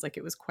Dublin sounds like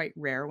it was quite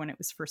rare when it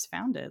was first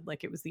founded.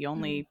 Like it was the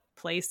only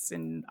place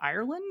in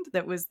Ireland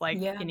that was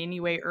like in any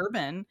way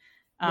urban,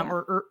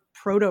 or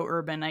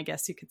proto-urban, I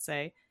guess you could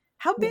say.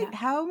 How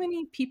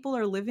many people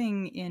are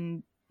living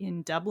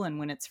in Dublin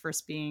when it's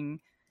first being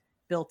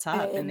built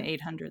up in the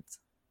 800s?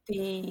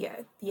 The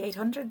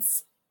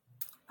 800s,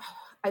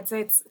 I'd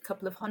say it's a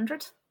couple of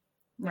hundred.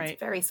 Right. It's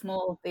very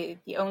small. The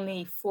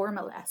only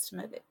formal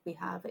estimate we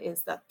have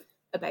is that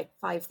about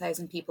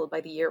 5,000 people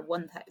by the year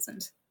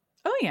 1000.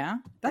 Oh yeah,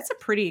 that's a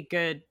pretty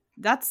good.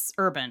 That's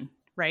urban,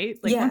 right?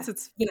 Like once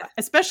it's,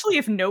 especially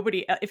if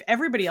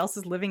everybody else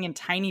is living in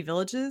tiny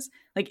villages.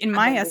 Like in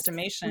my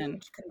estimation,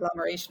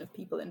 conglomeration of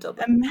people in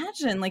Dublin.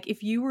 Imagine like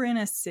if you were in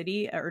a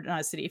city, or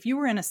not a city, if you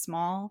were in a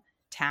small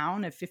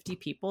town of 50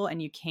 people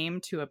and you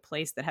came to a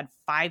place that had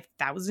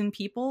 5,000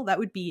 people, that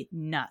would be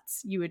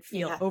nuts. You would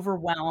feel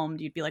overwhelmed.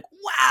 You'd be like,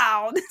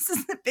 wow, this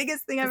is the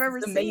biggest thing I've ever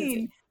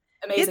seen.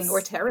 Amazing or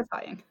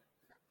terrifying.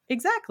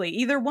 Exactly.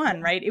 Either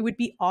one, right? It would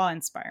be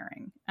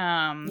awe-inspiring,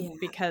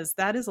 because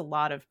that is a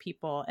lot of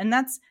people. And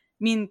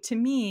to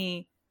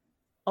me,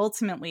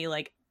 ultimately,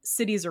 like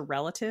cities are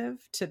relative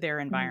to their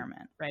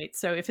environment, right?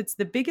 So if it's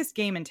the biggest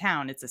game in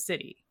town, it's a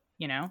city,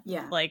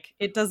 like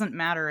it doesn't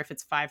matter if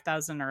it's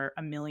 5,000 or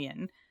a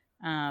million.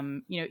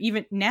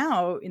 Even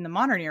now in the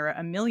modern era,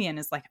 a million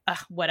is like,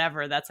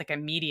 whatever, that's like a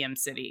medium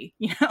city,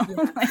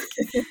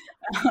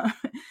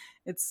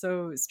 it's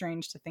so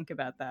strange to think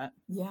about that.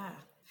 Yeah.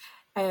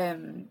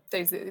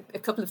 There's a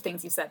couple of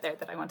things you said there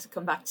that I want to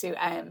come back to.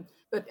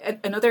 But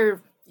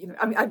another,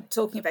 I'm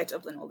talking about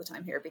Dublin all the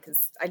time here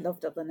because I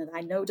love Dublin and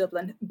I know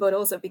Dublin, but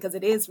also because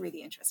it is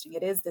really interesting.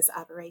 It is this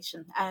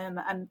aberration.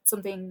 And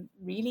something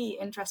really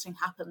interesting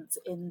happens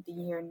in the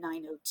year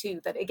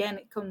 902 that, again,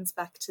 it comes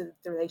back to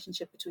the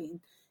relationship between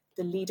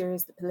the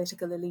leaders, the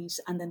political elite,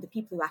 and then the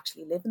people who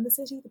actually live in the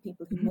city, the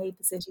people who made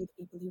the city,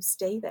 the people who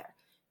stay there.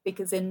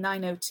 Because in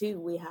 902,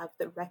 we have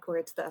the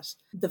record that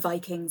the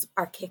Vikings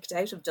are kicked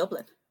out of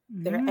Dublin.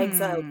 They're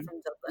exiled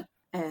from Dublin.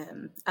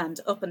 And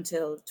up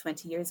until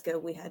 20 years ago,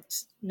 we had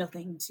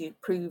nothing to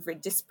prove or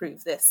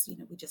disprove this.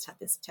 We just had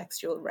this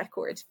textual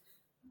record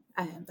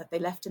that they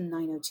left in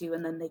 902,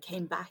 and then they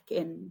came back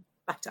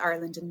to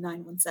Ireland in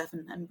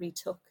 917 and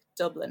retook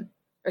Dublin.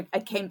 Or I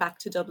came back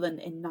to Dublin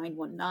in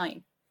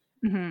 919.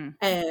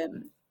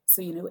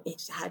 So,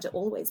 it had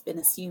always been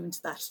assumed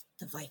that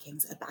the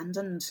Vikings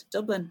abandoned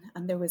Dublin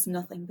and there was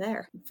nothing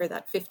there for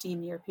that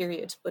 15-year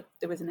period. But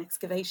there was an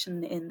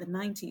excavation in the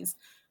 90s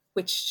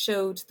which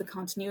showed the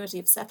continuity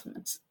of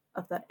settlement,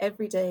 of that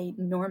everyday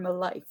normal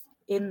life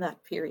in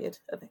that period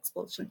of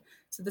expulsion.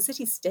 So the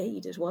city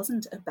stayed. It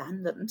wasn't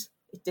abandoned.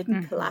 It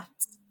didn't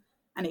collapse.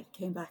 And it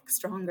came back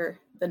stronger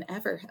than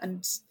ever.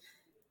 And,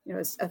 I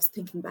was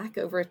thinking back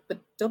over it, but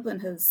Dublin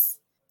has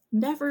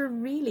never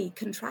really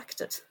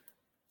contracted.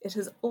 It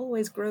has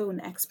always grown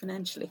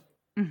exponentially.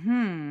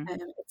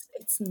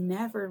 It's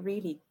never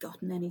really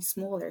gotten any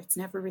smaller. It's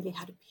never really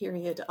had a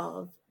period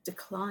of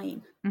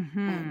decline in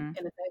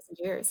 1,000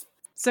 years.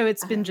 So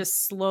it's been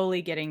just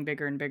slowly getting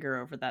bigger and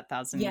bigger over that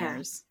 1,000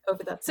 years.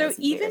 Over that. So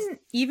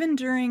even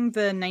during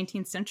the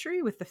 19th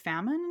century with the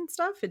famine and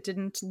stuff, it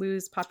didn't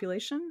lose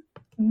population?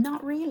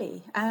 Not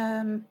really.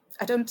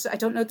 I don't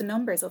know the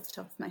numbers off the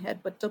top of my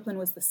head, but Dublin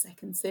was the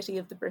second city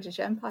of the British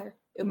Empire.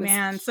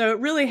 So it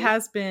really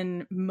has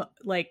been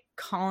like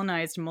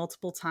colonized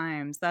multiple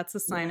times. That's a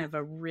sign of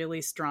a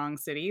really strong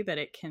city, that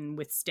it can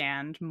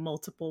withstand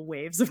multiple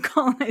waves of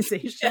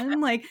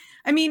colonization.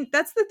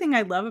 That's the thing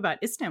I love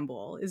about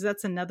Istanbul, is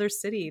that's another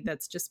city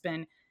that's just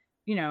been,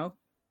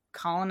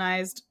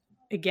 colonized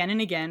again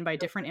and again by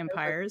different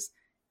empires,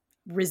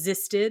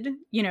 resisted,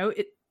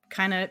 it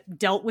kind of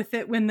dealt with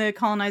it when the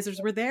colonizers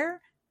were there,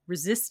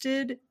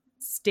 resisted,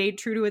 stayed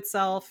true to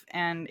itself,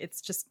 and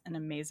it's just an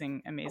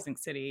amazing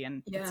city,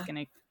 and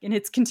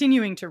it's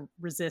continuing to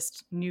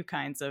resist new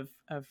kinds of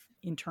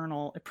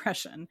internal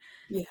oppression.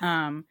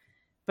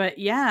 But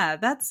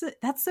that's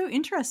so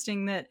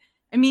interesting. That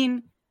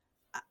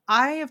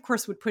I of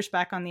course would push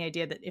back on the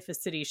idea that if a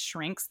city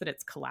shrinks that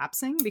it's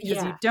collapsing,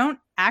 because you don't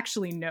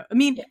actually know.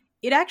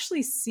 It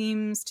actually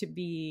seems to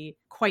be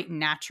quite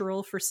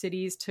natural for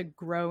cities to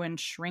grow and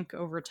shrink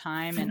over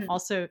time, and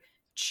also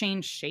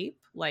change shape,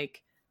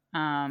 like,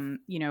 have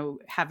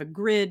a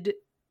grid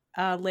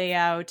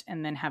layout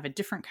and then have a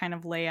different kind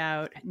of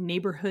layout.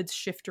 Neighborhoods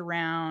shift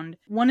around.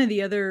 One of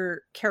the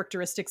other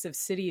characteristics of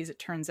cities, it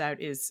turns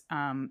out, is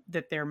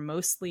that they're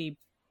mostly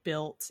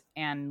built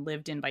and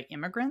lived in by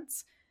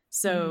immigrants.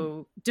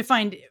 So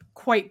defined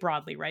quite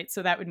broadly, right?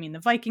 So that would mean the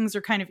Vikings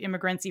are kind of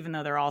immigrants, even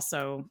though they're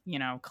also,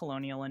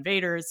 colonial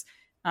invaders.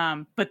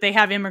 But they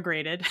have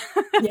immigrated.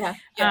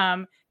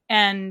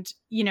 And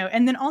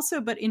then also,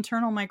 but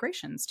internal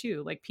migrations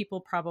too. Like people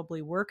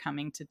probably were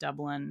coming to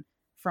Dublin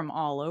from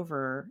all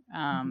over,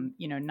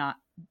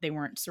 they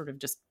weren't sort of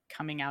just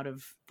coming out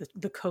of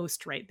the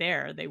coast right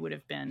there. They would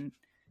have been,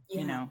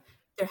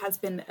 there has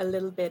been a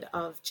little bit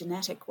of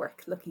genetic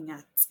work looking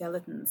at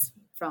skeletons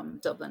from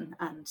Dublin,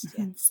 and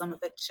yeah, some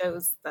of it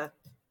shows that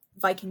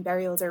Viking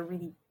burials are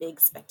really big,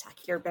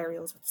 spectacular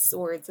burials with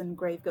swords and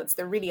grave goods.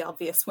 They're really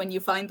obvious when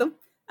you find them,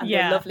 and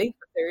they're lovely,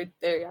 but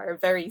they are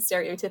very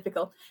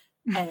stereotypical.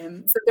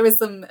 So there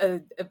was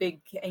a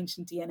big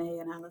ancient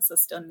DNA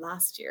analysis done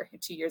last year,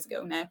 2 years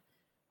ago now,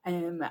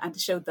 and it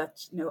showed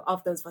that,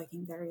 of those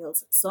Viking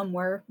burials, some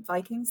were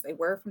Vikings, they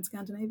were from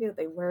Scandinavia,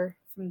 they were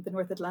from the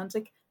North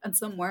Atlantic, and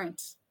some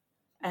weren't.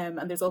 And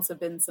there's also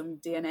been some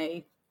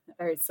DNA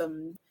or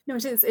some, no,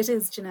 it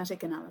is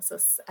genetic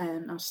analysis,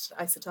 not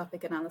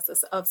isotopic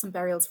analysis of some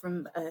burials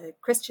from a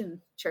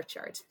Christian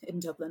churchyard in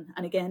Dublin,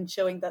 and again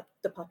showing that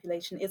the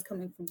population is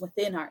coming from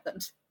within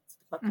Ireland. So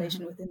the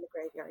population within the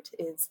graveyard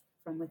is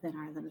from within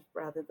Ireland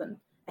rather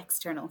than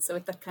external. So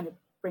that kind of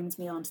brings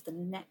me on to the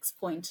next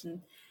point,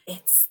 and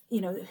it's,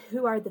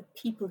 who are the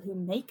people who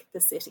make the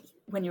city?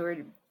 When you were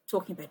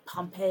talking about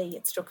Pompeii,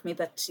 it struck me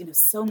that,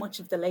 so much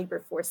of the labor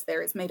force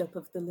there is made up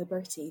of the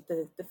liberti,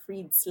 the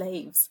freed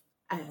slaves.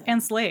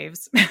 And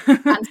slaves.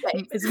 And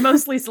slaves. It's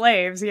mostly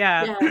slaves,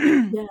 yeah.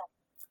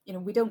 Yeah.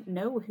 We don't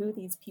know who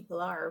these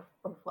people are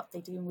or what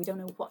they do, and we don't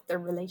know what their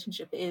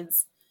relationship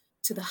is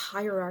to the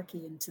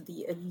hierarchy and to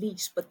the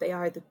elite, but they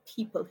are the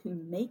people who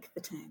make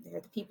the town. They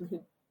are the people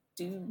who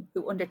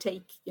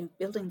undertake,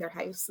 building their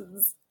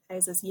houses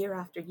year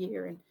after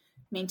year, and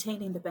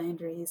maintaining the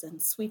boundaries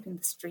and sweeping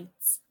the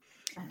streets.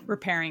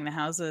 Repairing the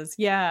houses.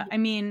 Yeah. I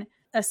mean,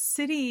 a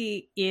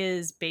city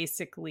is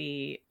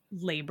basically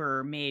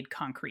labor made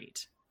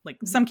concrete. Like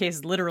some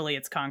cases, literally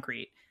it's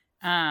concrete.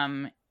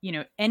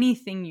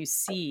 Anything you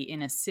see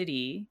in a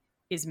city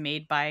is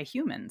made by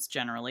humans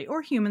generally,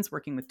 or humans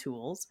working with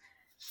tools.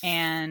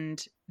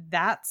 And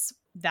that's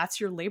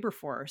your labor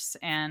force.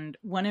 And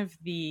one of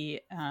the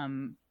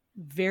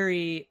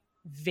very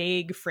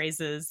vague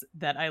phrases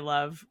that I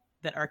love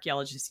that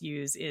archaeologists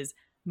use is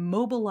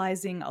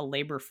mobilizing a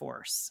labor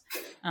force,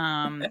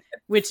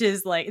 which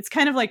is like, it's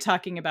kind of like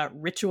talking about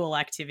ritual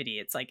activity.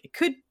 It's like, it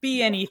could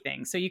be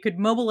anything. So you could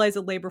mobilize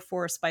a labor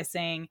force by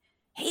saying,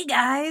 hey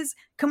guys,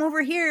 come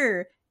over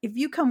here. If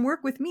you come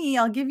work with me,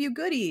 I'll give you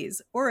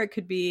goodies. Or it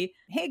could be,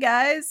 hey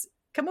guys,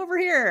 come over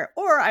here,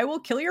 or I will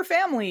kill your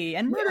family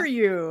and murder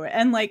you.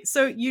 And like,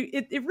 so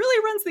it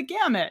really runs the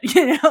gamut,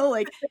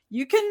 like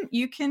you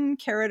can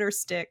carrot or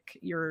stick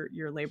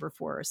your labor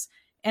force.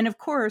 And of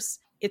course,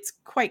 it's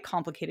quite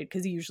complicated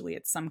because usually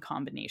it's some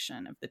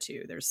combination of the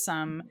two. There's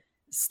some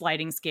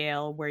sliding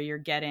scale where you're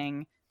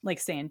getting, like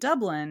say in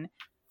Dublin,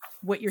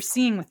 what you're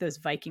seeing with those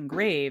Viking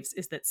graves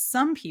is that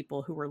some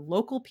people who were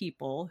local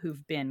people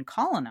who've been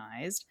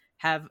colonized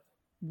have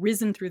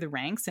risen through the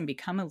ranks and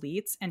become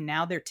elites, and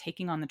now they're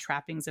taking on the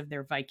trappings of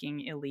their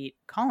Viking elite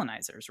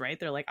colonizers, right?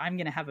 They're like, I'm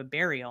going to have a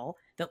burial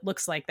that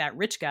looks like that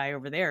rich guy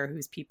over there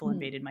whose people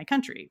invaded my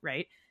country,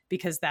 right?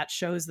 Because that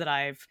shows that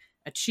I've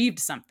achieved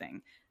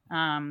something.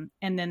 And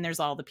then there's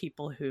all the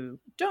people who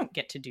don't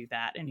get to do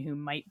that and who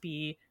might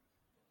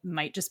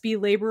just be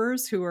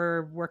laborers who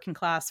are working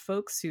class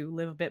folks who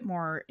live a bit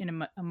more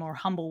in a more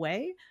humble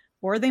way,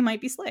 or they might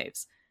be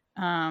slaves.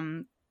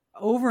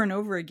 Over and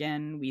over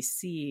again, we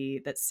see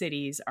that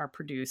cities are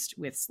produced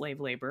with slave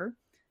labor.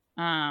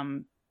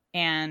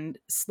 And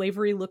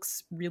slavery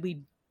looks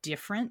really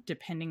different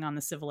depending on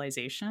the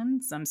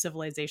civilization. Some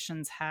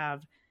civilizations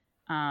have,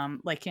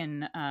 like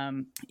in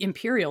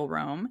Imperial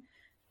Rome,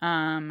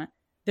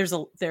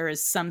 there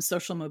is some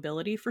social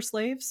mobility for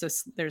slaves. So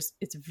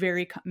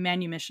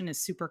manumission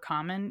is super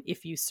common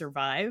if you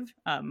survive.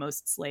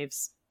 Most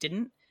slaves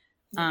didn't.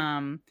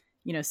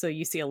 So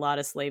you see a lot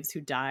of slaves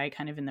who die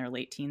kind of in their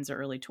late teens or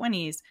early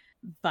 20s,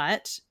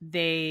 but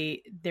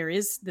there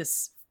is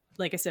this,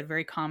 like I said,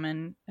 very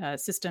common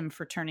system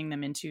for turning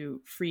them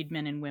into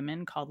freedmen and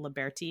women called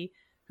liberti,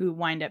 who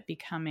wind up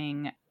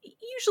becoming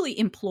usually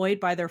employed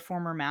by their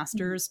former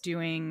masters,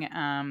 doing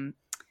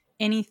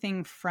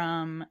anything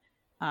from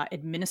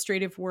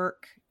administrative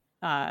work,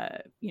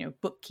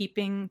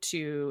 bookkeeping,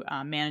 to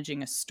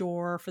managing a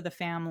store for the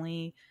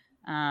family.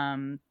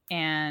 And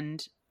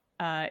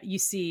you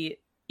see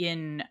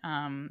in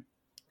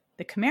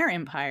the Khmer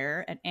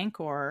Empire at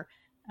Angkor,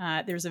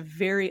 there's a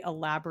very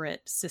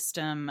elaborate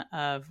system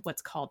of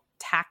what's called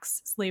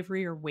tax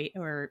slavery,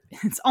 or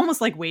it's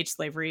almost like wage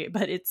slavery,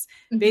 but it's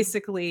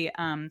basically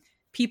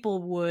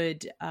people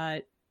would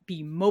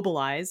be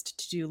mobilized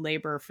to do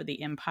labor for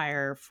the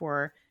empire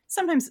for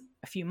sometimes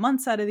a few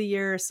months out of the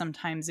year.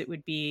 Sometimes it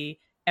would be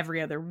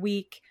every other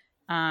week.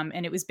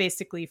 And it was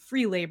basically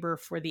free labor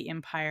for the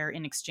empire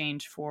in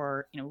exchange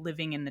for,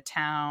 living in the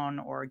town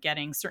or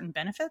getting certain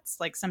benefits.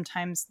 Like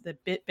sometimes the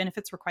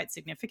benefits were quite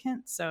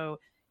significant. So,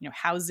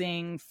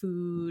 housing,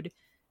 food,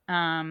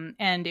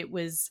 and it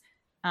was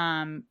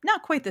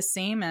not quite the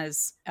same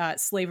as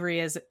slavery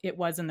as it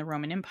was in the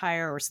Roman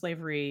Empire, or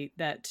slavery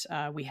that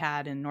we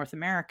had in North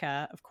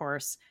America, of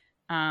course,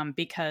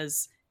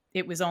 because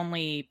it was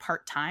only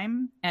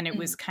part-time and it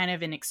was kind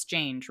of an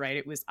exchange, right?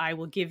 It was, I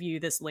will give you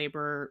this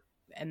labor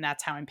and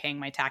that's how I'm paying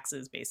my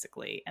taxes,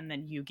 basically. And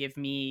then you give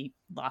me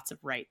lots of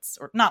rights,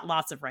 or not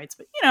lots of rights,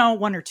 but, you know,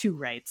 1 or 2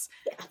 rights.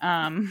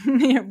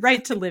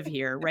 Right to live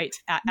here, right?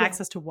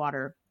 Access to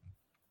water,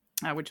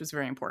 which was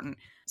very important.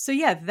 So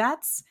yeah,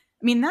 that's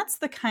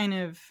the kind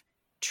of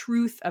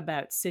truth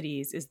about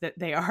cities, is that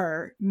they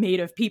are made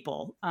of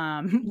people,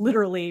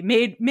 literally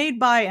made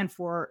by and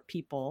for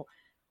people.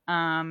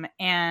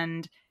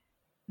 And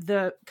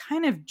the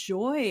kind of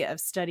joy of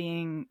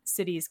studying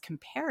cities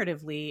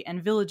comparatively,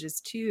 and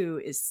villages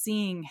too, is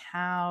seeing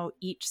how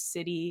each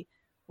city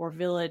or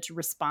village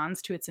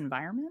responds to its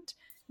environment,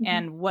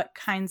 and what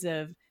kinds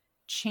of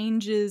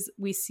changes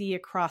we see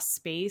across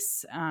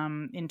space,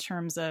 in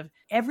terms of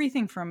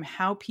everything from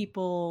how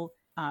people,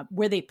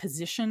 where they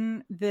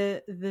position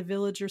the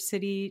village or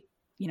city.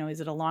 You know,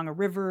 is it along a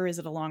river? Is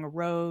it along a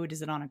road?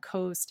 Is it on a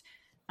coast?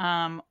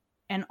 And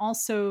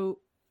also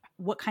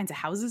what kinds of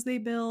houses they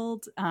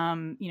build.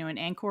 In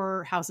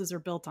Angkor, houses are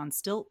built on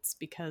stilts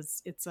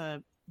because it's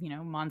a,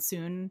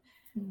 monsoon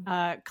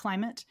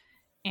climate.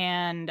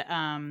 And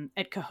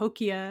at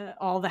Cahokia,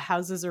 all the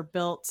houses are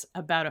built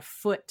about a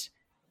foot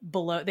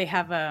below. They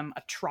have a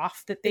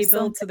trough that they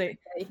build. So they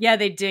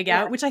dig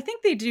out, which I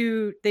think they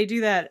do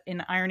that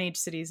in Iron Age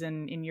cities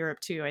in Europe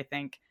too, I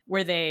think,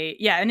 where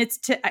and it's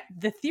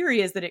the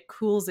theory is that it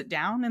cools it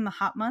down in the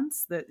hot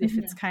months, that if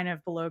it's kind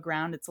of below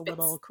ground, it's a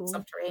little cooler.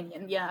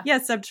 Subterranean.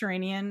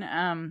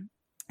 Subterranean.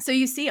 So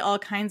you see all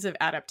kinds of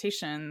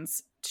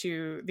adaptations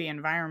to the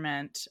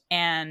environment.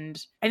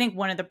 And I think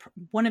one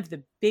of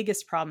the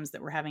biggest problems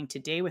that we're having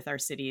today with our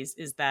cities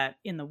is that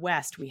in the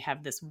West, we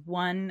have this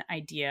one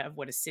idea of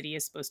what a city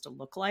is supposed to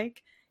look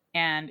like.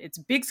 And it's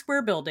big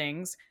square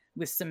buildings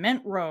with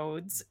cement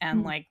roads,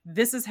 and like,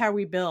 this is how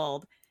we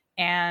build.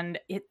 And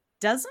it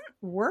doesn't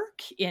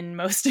work in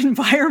most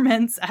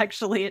environments.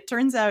 Actually, it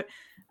turns out,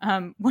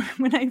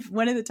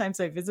 one of the times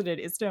I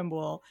visited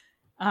Istanbul,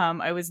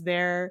 I was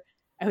there,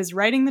 I was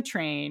riding the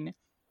train,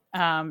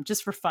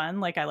 just for fun.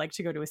 Like, I like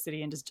to go to a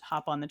city and just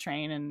hop on the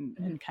train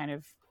and kind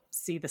of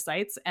see the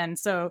sights. And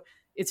so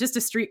it's just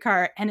a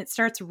streetcar, and it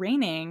starts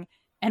raining.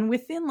 And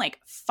within like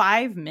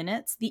 5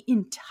 minutes, the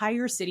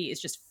entire city is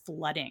just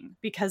flooding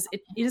because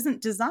it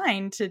isn't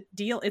designed to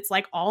deal. It's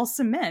like all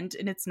cement,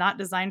 and it's not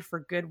designed for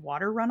good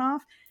water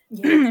runoff.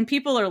 And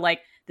people are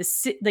like, the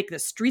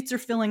streets are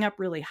filling up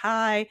really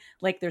high.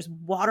 Like, there's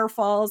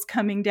waterfalls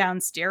coming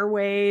down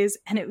stairways.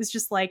 And it was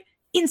just like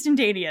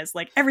instantaneous,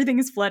 like everything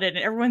is flooded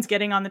and everyone's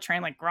getting on the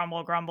train like,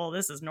 grumble, grumble.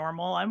 This is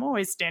normal. I'm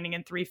always standing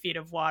in 3 feet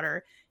of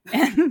water.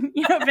 And,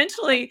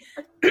 eventually,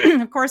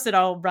 of course, it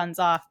all runs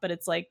off. But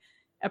it's like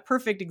a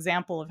perfect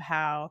example of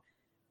how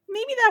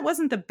maybe that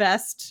wasn't the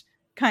best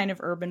kind of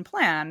urban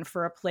plan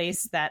for a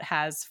place that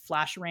has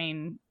flash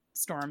rain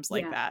storms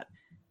like that.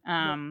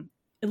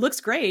 It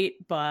looks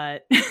great,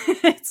 but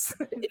it's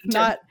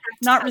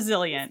not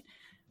resilient.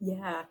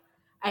 Yeah.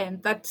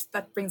 And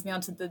that brings me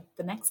on to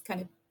the next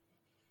kind of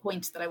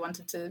point that I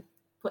wanted to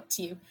put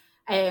to you.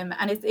 And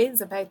it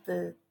is about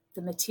the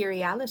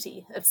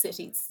materiality of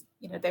cities.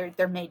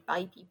 They're made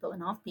by people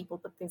and of people,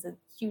 but there's a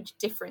huge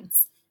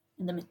difference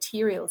in the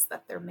materials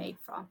that they're made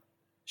from.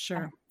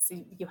 Sure. So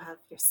you have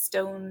your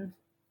stone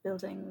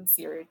buildings,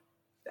 your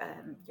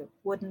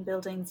wooden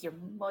buildings, your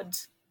mud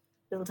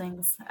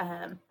buildings,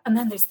 and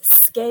then there's the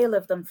scale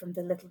of them, from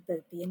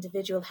the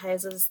individual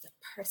houses, the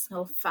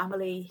personal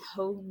family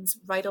homes,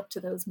 right up to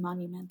those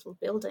monumental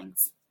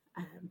buildings.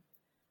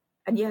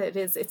 And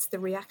it's the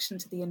reaction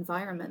to the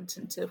environment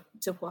and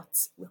to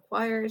what's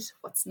required,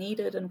 what's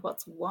needed, and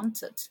what's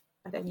wanted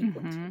at any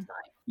point in time.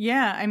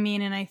 Yeah,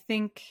 and I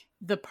think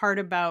the part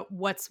about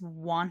what's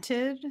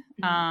wanted,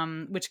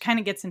 which kind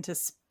of gets into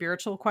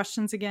spiritual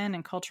questions again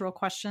and cultural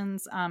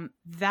questions,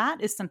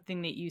 that is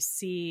something that you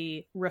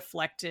see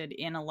reflected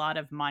in a lot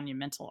of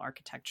monumental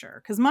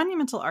architecture. Because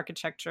monumental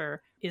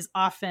architecture is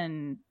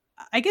often,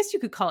 I guess you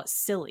could call it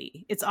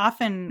silly. It's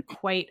often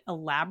quite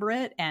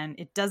elaborate and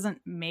it doesn't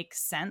make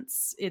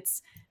sense.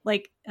 It's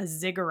like a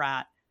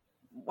ziggurat.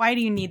 Why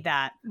do you need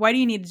that? Why do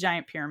you need a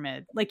giant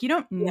pyramid? Like, you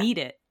don't need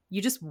it.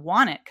 You just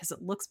want it because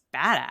it looks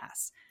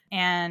badass.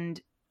 And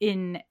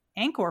in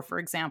Angkor, for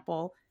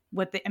example,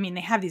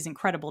 they have these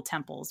incredible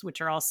temples,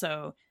 which are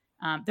also,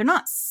 they're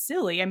not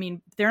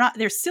silly.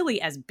 They're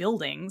silly as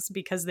buildings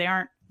because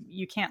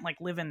you can't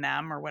like live in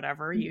them or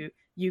whatever. You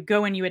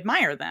go and you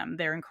admire them.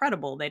 They're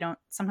incredible.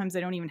 Sometimes they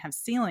don't even have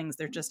ceilings.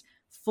 They're just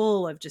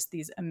full of just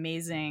these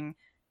amazing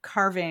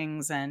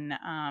carvings and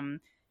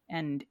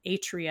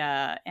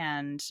atria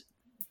and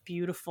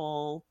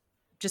beautiful,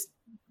 just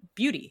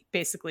beauty,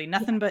 basically.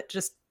 Nothing but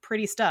just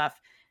pretty stuff.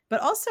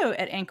 But also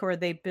at Angkor,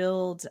 they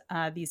build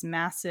these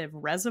massive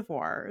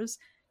reservoirs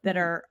that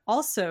are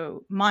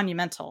also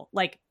monumental,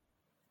 like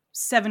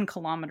 7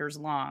 kilometers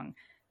long,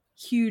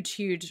 huge,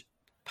 huge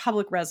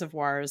public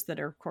reservoirs that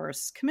are, of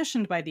course,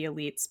 commissioned by the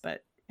elites,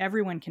 but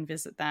everyone can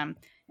visit them.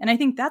 And I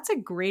think that's a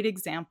great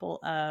example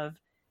of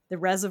the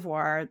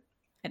reservoir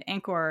at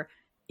Angkor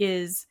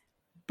is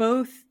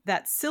both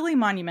that silly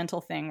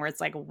monumental thing where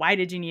it's like, why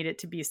did you need it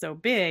to be so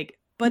big?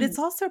 but it's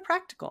also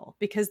practical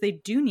because they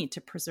do need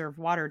to preserve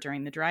water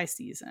during the dry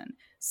season.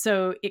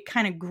 So it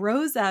kind of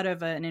grows out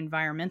of an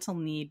environmental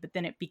need, but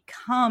then it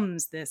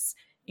becomes this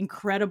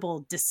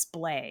incredible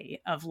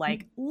display of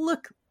like,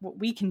 look what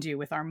we can do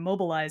with our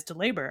mobilized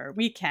labor.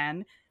 We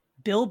can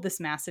build this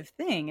massive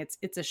thing.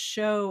 It's a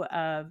show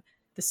of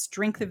the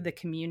strength of the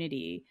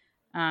community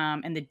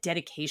and the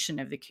dedication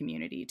of the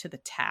community to the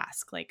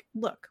task. Like,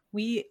 look,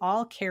 we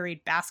all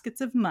carried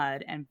baskets of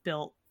mud and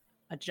built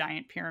a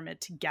giant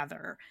pyramid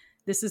together.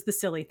 This is the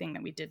silly thing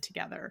that we did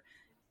together.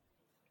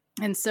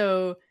 And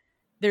so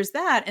there's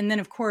that. And then,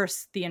 of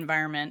course, the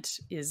environment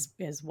is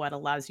what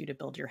allows you to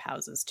build your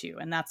houses too.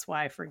 And that's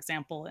why, for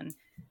example, in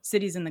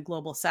cities in the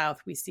global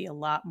south, we see a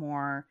lot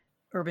more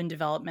urban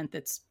development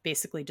that's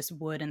basically just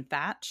wood and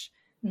thatch.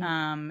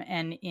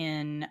 And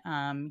in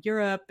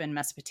Europe and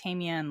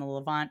Mesopotamia and the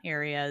Levant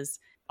areas,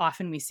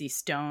 often we see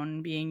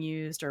stone being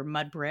used or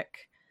mud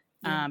brick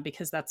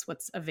because that's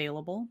what's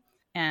available.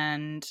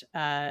 And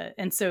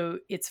so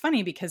it's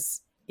funny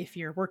because if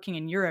you're working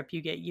in Europe,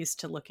 you get used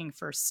to looking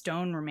for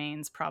stone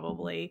remains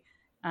probably.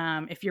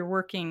 If you're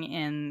working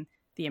in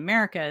the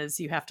Americas,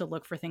 you have to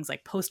look for things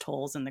like post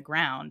holes in the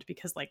ground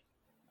because like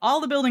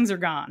all the buildings are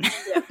gone.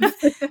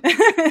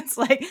 It's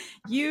like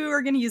you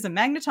are going to use a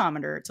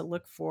magnetometer to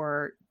look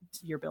for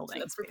your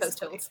buildings. Look for post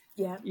holes.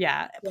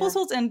 Post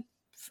holes and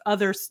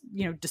other,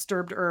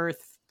 disturbed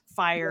earth,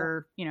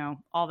 fire,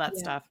 all that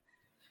stuff.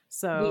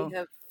 So we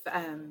have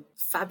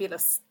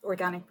fabulous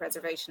organic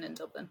preservation in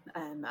Dublin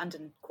and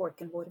in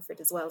Cork and Waterford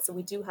as well. So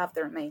we do have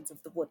the remains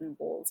of the wooden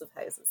walls of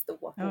houses, the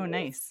wattle walls.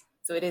 Nice.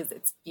 So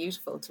it's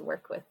beautiful to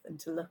work with and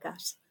to look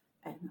at.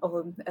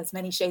 As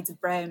many shades of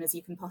brown as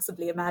you can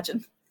possibly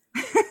imagine.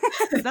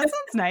 That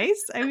sounds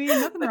nice. I mean,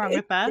 nothing wrong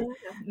with that.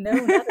 No,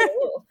 not at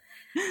all.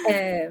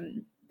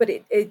 But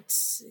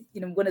it's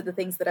one of the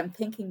things that I'm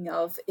thinking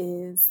of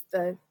is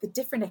the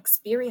different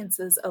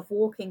experiences of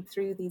walking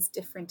through these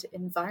different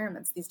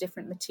environments, these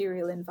different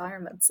material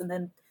environments, and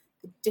then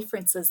the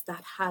differences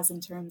that has in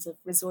terms of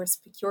resource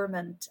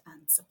procurement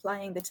and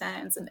supplying the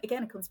towns. And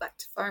again, it comes back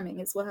to farming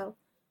as well.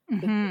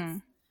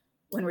 Because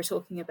when we're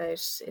talking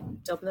about in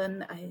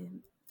Dublin,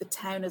 the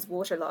town is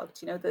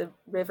waterlogged. The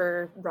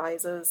river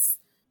rises,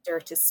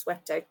 dirt is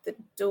swept out the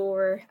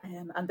door,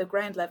 and the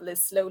ground level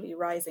is slowly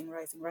rising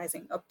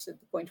up to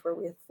the point where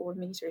we have 4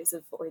 meters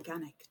of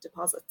organic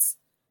deposits.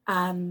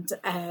 And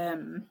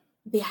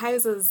the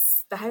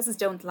houses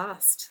don't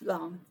last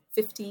long,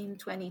 15,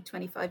 20,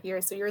 25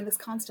 years. So you're in this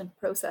constant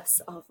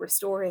process of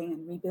restoring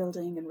and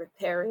rebuilding and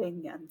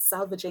repairing and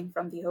salvaging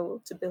from the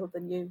old to build the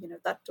new.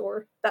 That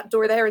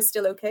door there is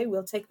still okay.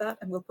 We'll take that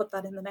and we'll put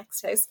that in the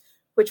next house,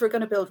 which we're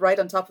going to build right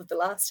on top of the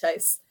last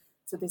house.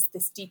 So there's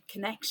this deep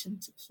connection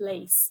to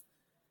place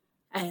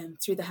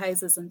through the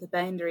houses and the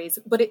boundaries.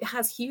 But it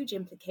has huge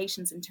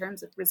implications in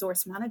terms of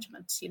resource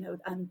management,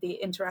 and the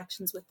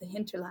interactions with the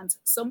hinterlands.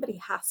 Somebody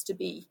has to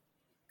be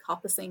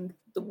coppicing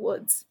the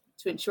woods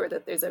to ensure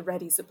that there's a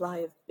ready supply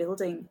of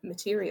building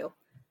material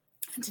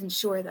and to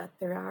ensure that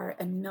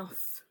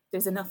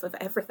there's enough of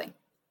everything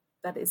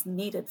that is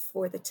needed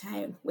for the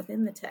town,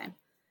 within the town.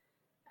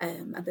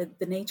 And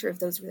the nature of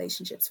those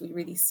relationships we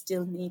really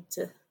still need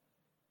to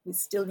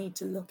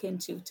look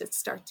into, to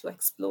start to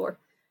explore.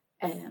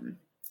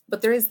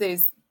 But there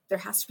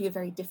has to be a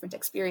very different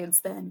experience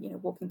then,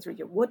 walking through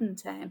your wooden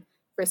town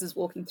versus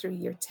walking through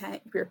your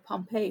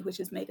Pompeii, which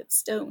is made of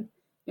stone.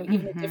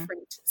 Even a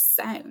different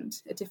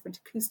sound, a different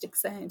acoustic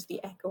sound,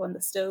 the echo on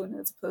the stone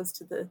as opposed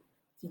to the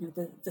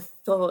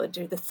thud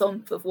or the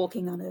thump of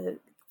walking on a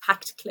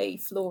packed clay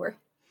floor.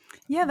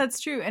 Yeah, that's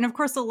true. And of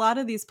course, a lot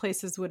of these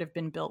places would have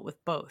been built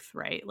with both,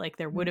 right? Like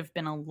there would have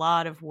been a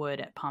lot of wood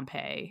at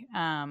Pompeii.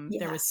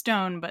 There was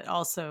stone, but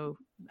also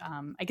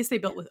I guess they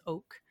built with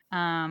oak.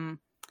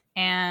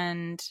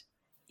 And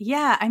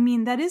yeah, I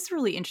mean, that is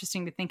really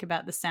interesting to think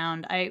about the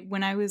sound.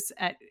 When I was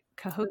at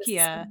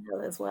Cahokia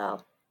as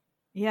well.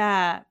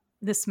 Yeah,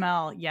 the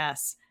smell,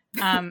 yes.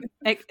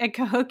 At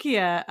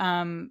Cahokia,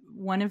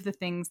 one of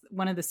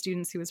the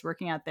students who was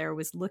working out there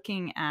was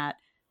looking at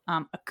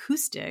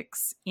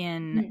acoustics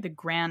in the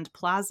Grand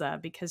Plaza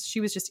because she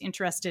was just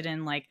interested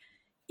in like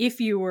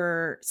if you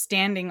were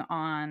standing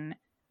on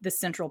the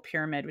central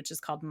pyramid, which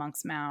is called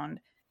Monk's Mound,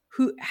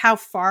 how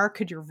far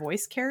could your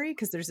voice carry?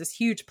 Because there's this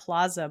huge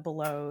plaza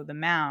below the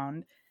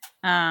mound.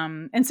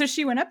 And so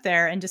she went up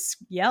there and just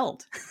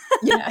yelled,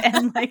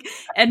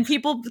 and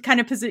people kind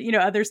of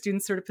other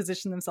students sort of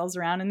positioned themselves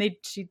around, and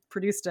she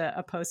produced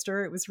a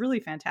poster. It was really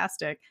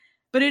fantastic,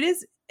 but it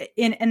is,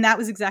 and that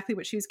was exactly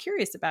what she was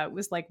curious about,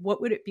 was like,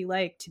 what would it be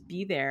like to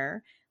be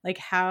there? Like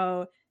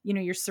how,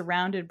 you're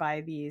surrounded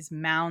by these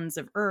mounds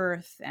of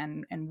earth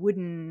and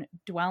wooden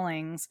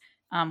dwellings.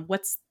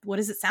 What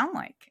does it sound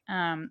like?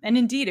 And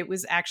indeed, it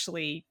was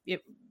actually,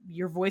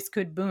 your voice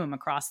could boom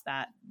across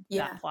that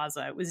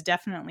plaza. It was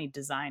definitely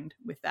designed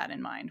with that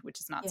in mind, which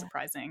is not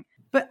surprising.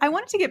 But I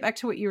wanted to get back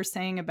to what you were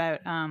saying about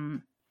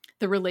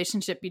the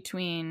relationship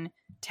between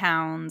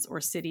towns or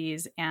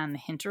cities and the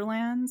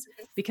hinterlands,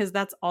 because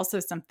that's also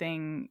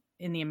something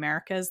in the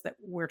Americas that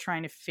we're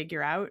trying to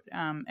figure out.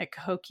 At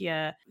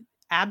Cahokia,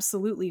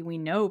 absolutely, we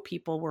know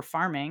people were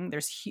farming.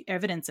 There's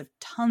evidence of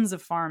tons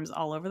of farms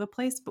all over the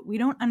place, but we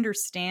don't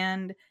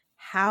understand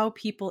how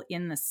people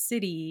in the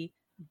city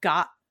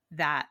got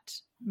that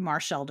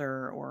marsh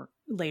elder or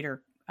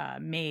later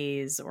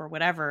maize or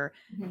whatever.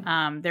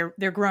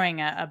 They're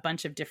growing a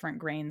bunch of different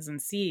grains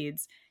and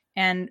seeds.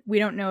 And we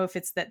don't know if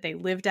it's that they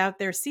lived out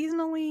there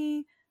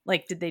seasonally.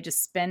 Like, did they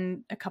just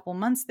spend a couple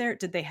months there?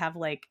 Did they have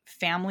like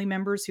family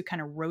members who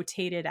kind of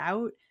rotated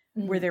out?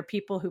 Were there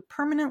people who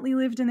permanently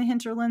lived in the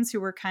hinterlands who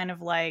were kind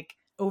of like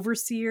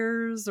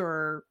overseers,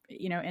 or,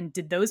 you know, and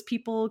did those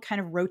people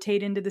kind of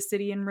rotate into the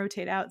city and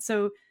rotate out?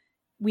 So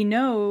we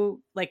know,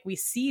 like, we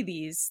see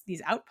these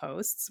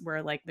outposts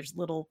where like there's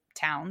little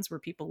towns where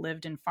people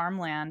lived in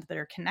farmland that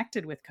are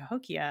connected with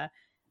Cahokia.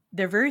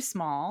 They're very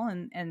small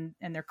and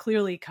they're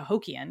clearly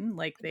Cahokian,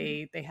 like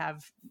they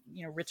have,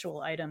 you know,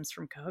 ritual items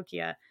from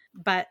Cahokia,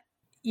 but,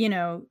 you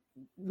know,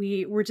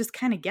 we're just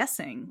kind of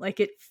guessing. Like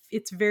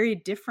it's very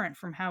different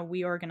from how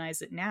we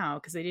organize it now,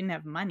 because they didn't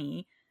have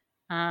money,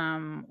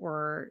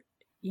 or,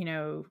 you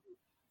know,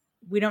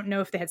 we don't know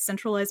if they had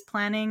centralized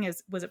planning.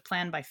 Was it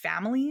planned by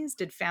families?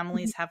 Did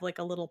families have like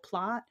a little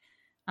plot,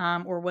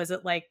 or was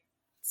it like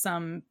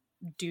some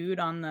dude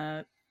on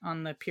the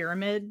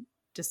pyramid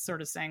just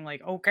sort of saying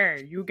like,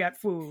 okay, you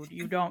get food,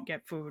 you don't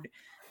get food.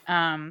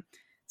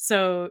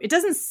 So it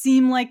doesn't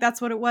seem like that's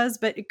what it was,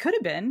 but it could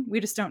have been. We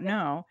just don't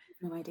know.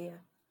 No idea.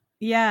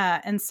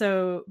 Yeah. And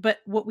so, but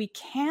what we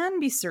can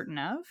be certain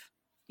of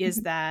is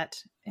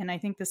that, and I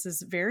think this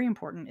is very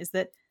important, is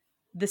that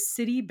the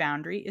city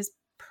boundary is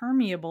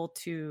permeable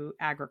to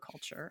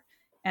agriculture.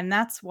 And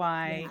that's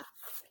why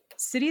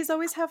cities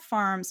always have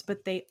farms,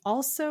 but they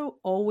also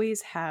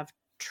always have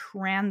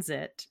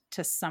transit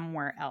to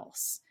somewhere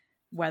else,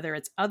 whether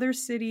it's other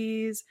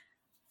cities,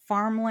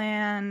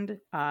 farmland,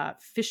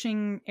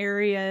 fishing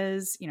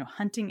areas, you know,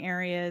 hunting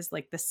areas.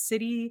 Like the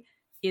city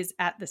is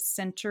at the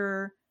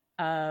center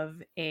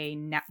of a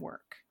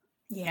network,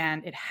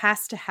 and it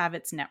has to have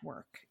its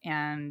network.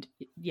 And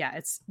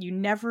you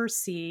never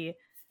see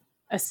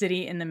a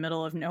city in the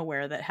middle of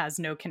nowhere that has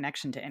no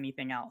connection to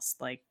anything else.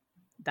 Like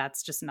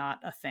that's just not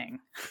a thing.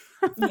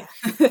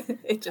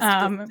 It just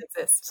doesn't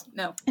exist.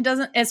 No, it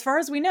doesn't, as far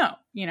as we know,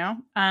 you know?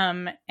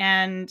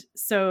 And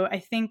so I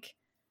think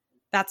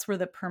that's where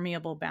the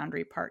permeable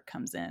boundary part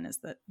comes in, is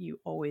that you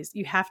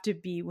have to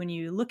be, when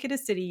you look at a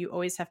city, you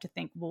always have to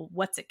think, well,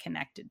 what's it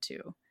connected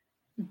to?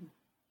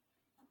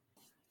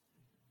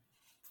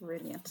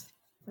 Brilliant.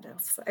 What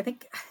else? I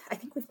think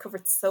we've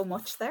covered so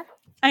much there.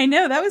 I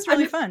know, that was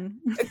really fun.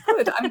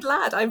 Good. I'm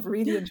glad. I've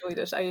really enjoyed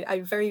it.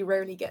 I very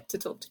rarely get to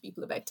talk to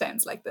people about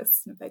towns like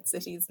this, and about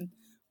cities and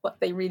what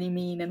they really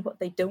mean and what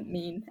they don't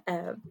mean.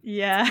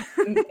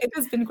 It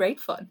has been great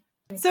fun.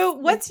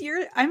 So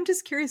I'm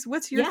just curious,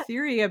 what's your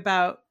theory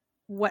about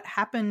what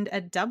happened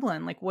at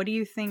Dublin? Like, what do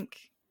you think?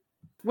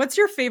 What's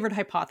your favorite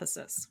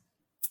hypothesis?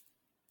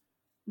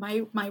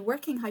 My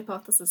working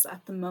hypothesis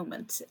at the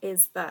moment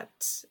is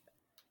that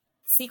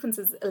sequence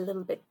is a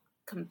little bit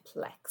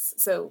complex.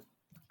 So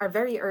our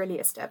very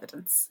earliest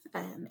evidence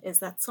is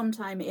that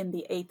sometime in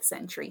the 8th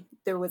century,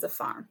 there was a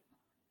farm.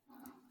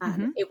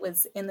 And it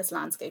was in this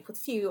landscape with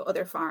a few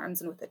other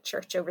farms and with a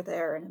church over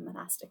there and a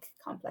monastic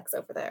complex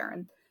over there.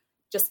 And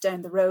just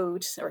down the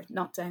road, or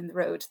not down the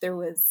road, there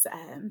was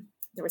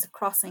a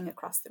crossing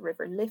across the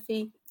River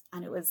Liffey.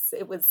 And it was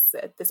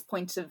at this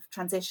point of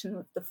transition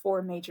with the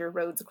 4 major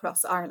roads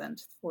across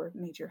Ireland, 4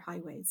 major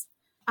highways.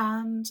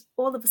 And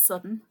all of a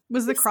sudden,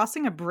 was the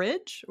crossing a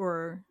bridge,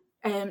 or?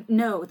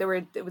 No,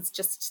 it was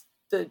just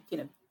the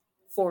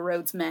 4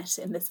 roads met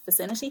in this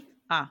vicinity.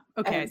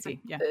 Okay, I see.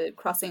 Yeah, the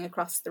crossing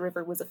across the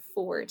river was a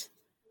ford,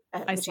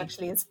 which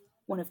actually is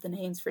one of the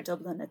names for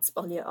Dublin. It's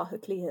Bolia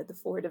Ochaclia, the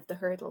ford of the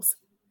hurdles.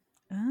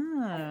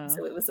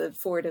 So it was a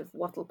ford of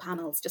wattle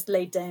panels just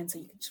laid down so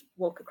you could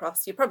walk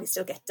across. You probably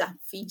still get damp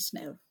feet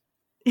now.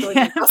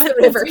 Across the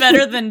river. It's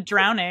better than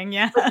drowning.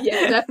 Yeah,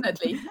 yeah,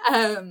 definitely.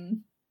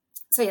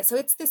 So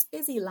it's this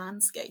busy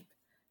landscape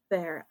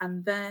there.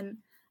 And then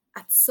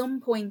at some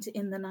point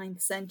in the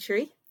 9th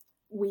century,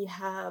 we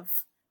have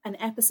an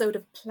episode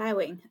of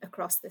ploughing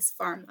across this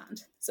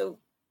farmland. So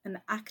an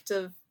act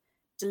of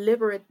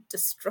deliberate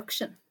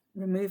destruction,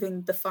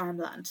 removing the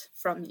farmland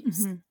from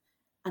use.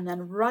 And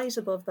then right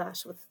above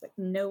that, with like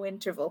no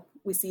interval,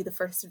 we see the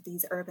first of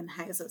these urban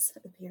houses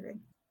appearing.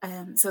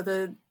 So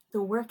the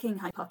working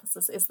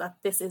hypothesis is that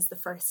this is the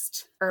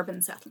first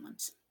urban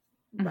settlement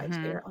right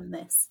here on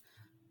this.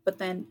 But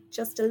then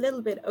just a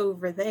little bit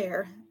over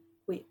there,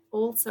 we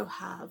also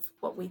have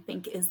what we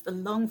think is the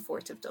Long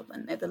Fort of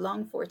Dublin. Now, the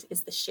Long Fort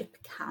is the ship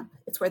camp.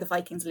 It's where the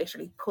Vikings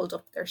literally pulled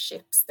up their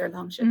ships, their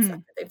long ships,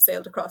 after they've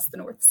sailed across the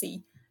North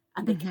Sea.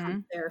 And they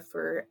camped there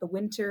for a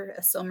winter,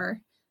 a summer,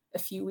 a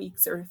few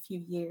weeks, or a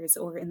few years,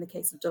 or in the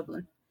case of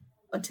Dublin,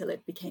 until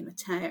it became a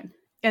town.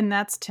 And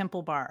that's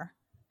Temple Bar.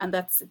 And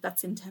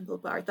that's in Temple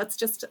Bar. That's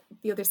just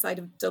the other side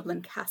of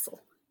Dublin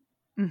Castle.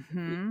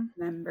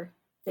 Remember?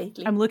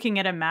 Vaguely. I'm looking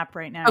at a map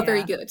right now. Oh,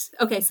 very good.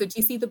 Okay, so do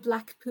you see the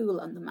black pool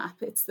on the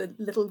map? It's the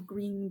little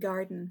green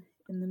garden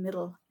in the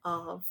middle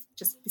of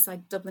just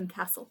beside Dublin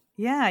Castle.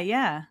 Yeah,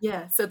 yeah.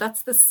 Yeah, so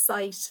that's the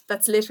site.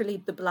 That's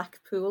literally the Black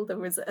Pool. There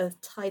was a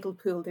tidal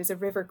pool. There's a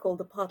river called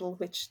the Poddle,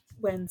 which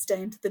wends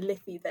down to the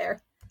Liffey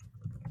there.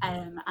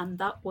 And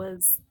that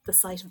was the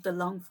site of the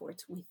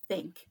Longfort, we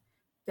think.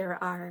 There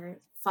are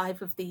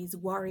 5 of these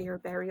warrior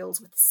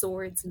burials with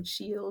swords and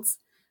shields.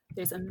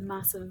 There's a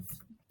massive,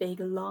 big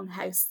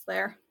longhouse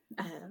there.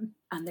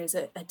 And there's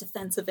a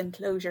defensive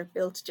enclosure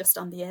built just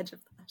on the edge of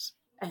that,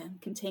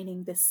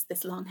 containing this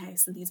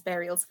longhouse and these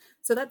burials.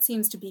 So that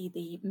seems to be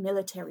the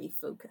military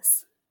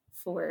focus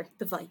for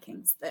the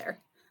Vikings there.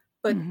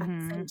 But at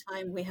the same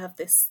time, we have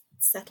this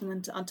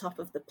settlement on top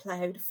of the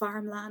ploughed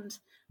farmland.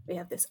 We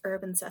have this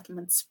urban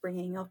settlement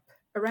springing up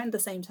around the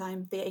same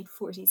time, the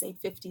 840s,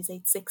 850s,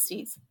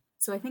 860s.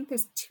 So I think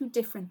there's 2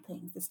 different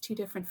things. There's 2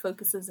 different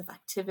focuses of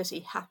activity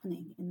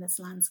happening in this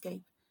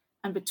landscape.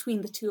 And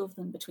between the 2 of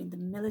them, between the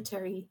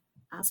military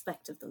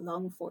aspect of the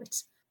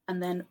Longfort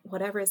and then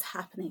whatever is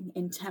happening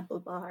in Temple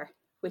Bar,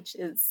 which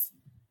is,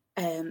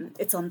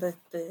 it's on the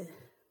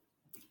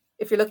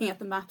if you're looking at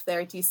the map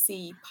there, do you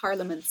see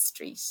Parliament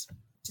Street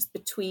just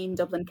between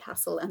Dublin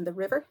Castle and the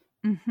river?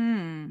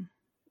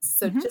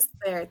 So just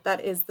there,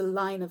 that is the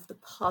line of the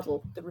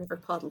Poddle, the River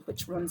Poddle,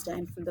 which runs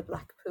down from the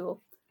Black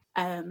Pool.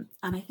 And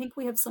I think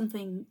we have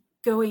something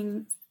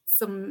going,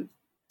 some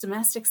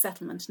domestic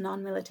settlement,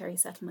 non-military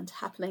settlement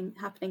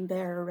happening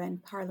there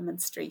around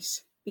Parliament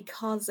Street,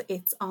 because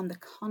it's on the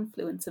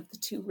confluence of the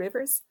 2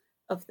 rivers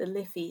of the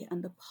Liffey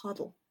and the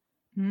Poddle.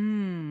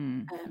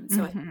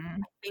 So I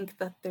think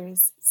that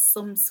there's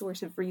some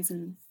sort of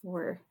reason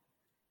for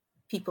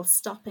people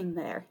stopping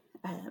there,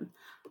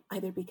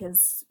 either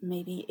because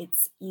maybe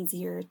it's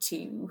easier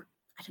to,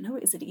 I don't know,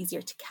 is it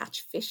easier to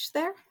catch fish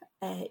there?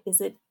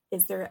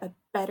 Is there a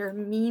better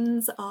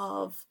means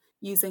of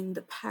using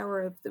the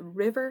power of the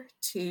river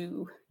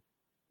to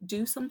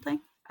do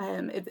something?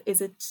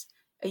 Is it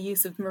a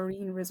use of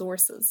marine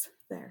resources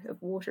there,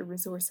 of water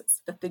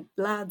resources, that the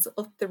lads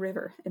up the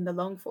river in the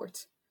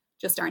Longfort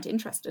just aren't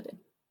interested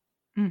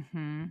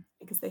in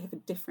because they have a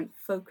different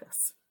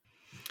focus?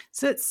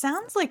 So it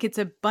sounds like it's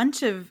a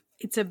bunch of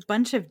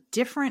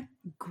different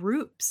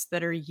groups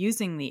that are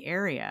using the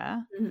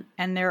area,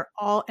 and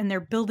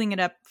they're building it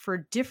up for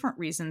different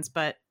reasons,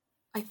 but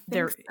I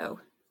think so.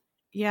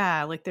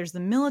 Yeah, like there's the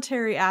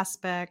military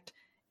aspect,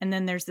 and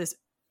then there's this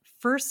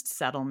first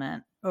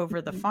settlement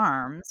over the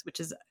farms, which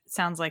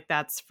sounds like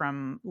that's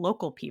from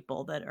local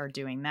people that are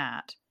doing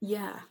that.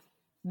 Yeah.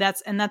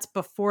 That's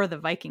before the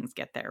Vikings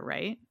get there,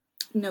 right?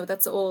 No,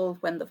 that's all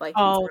when the Vikings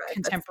arrived.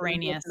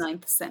 Contemporaneous. That's the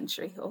 9th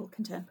century, all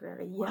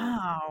contemporary. Yeah.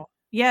 Wow.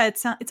 Yeah,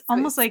 it's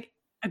almost like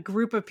a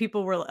group of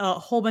people a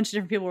whole bunch of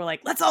different people were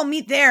like, let's all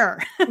meet there.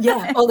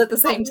 Yeah, all at the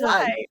same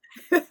time.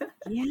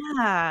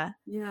 Yeah.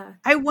 Yeah.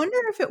 I wonder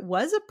if it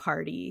was a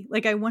party.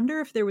 Like, I wonder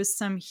if there was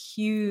some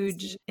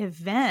huge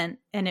event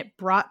and it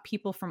brought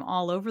people from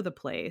all over the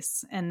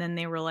place. And then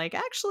they were like,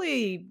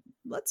 actually,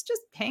 let's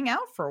just hang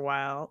out for a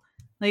while.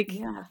 Like,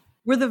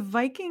 were the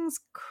Vikings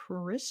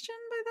Christian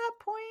by that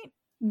point?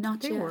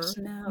 Not yet.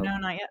 No,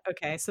 not yet.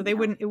 Okay. So it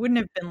wouldn't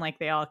have been like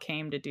they all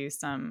came to do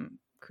some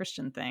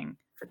Christian thing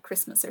for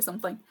Christmas or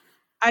something.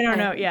 I don't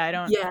know. Yeah, I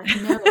don't. Yeah,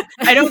 no.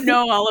 I don't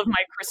know all of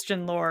my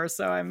Christian lore,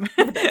 so I'm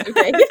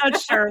okay. not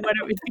sure what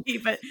it would be.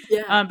 But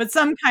but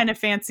some kind of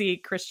fancy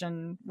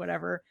Christian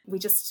whatever. We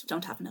just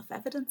don't have enough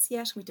evidence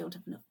yet. We don't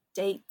have enough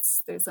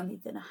dates. There's only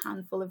been a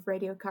handful of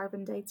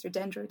radiocarbon dates or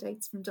dendro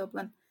dates from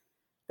Dublin.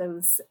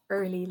 Those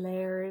early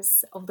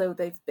layers, although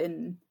they've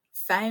been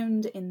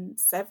found in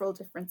several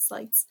different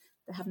sites,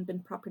 they haven't been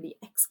properly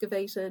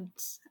excavated.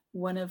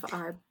 One of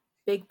our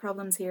big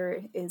problems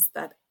here is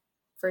that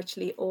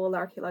virtually all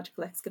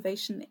archaeological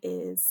excavation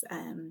is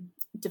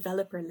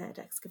developer-led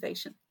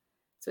excavation.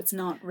 So it's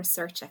not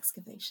research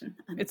excavation.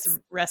 And it's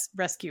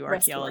rescue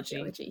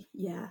archaeology.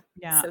 Yeah.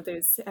 So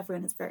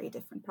everyone has very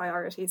different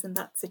priorities in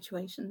that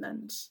situation.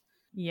 And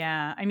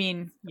yeah, I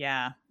mean,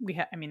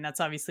 that's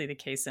obviously the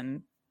case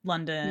in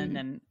London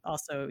and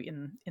also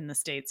in the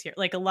States here.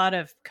 Like a lot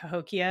of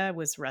Cahokia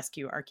was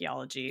rescue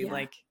archaeology.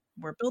 Like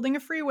we're building a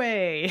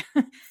freeway.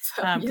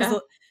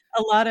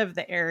 A lot of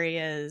the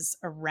areas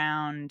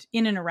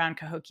in and around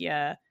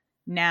Cahokia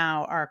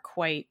now are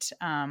quite,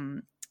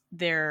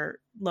 they're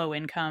low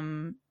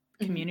income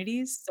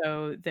communities.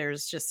 So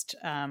there's just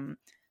a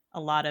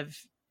lot of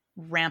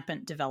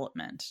rampant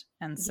development.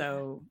 And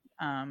so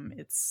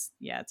it's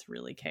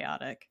really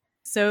chaotic.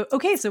 So,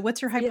 okay. So what's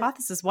your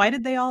hypothesis? Why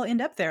did they all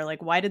end up there?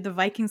 Like, why did the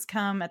Vikings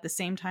come at the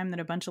same time that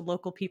a bunch of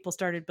local people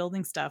started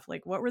building stuff?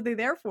 Like, what were they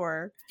there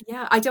for?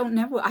 Yeah, I don't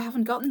know. I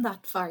haven't gotten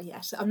that far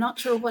yet. I'm not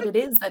sure what it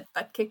is that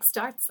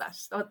kickstarts that.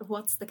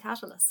 What's the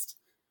catalyst?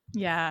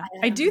 Yeah,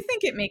 I do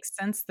think it makes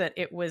sense that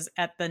it was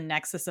at the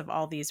nexus of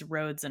all these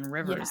roads and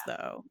rivers,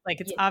 though. Like,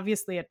 it's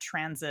obviously a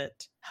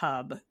transit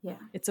hub. Yeah.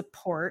 It's a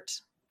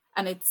port.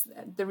 And it's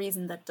the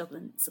reason that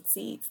Dublin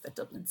succeeds, that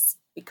Dublin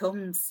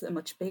becomes a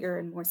much bigger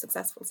and more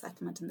successful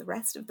settlement in the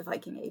rest of the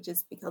Viking Age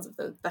is because of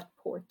that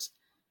port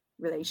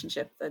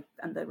relationship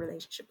and the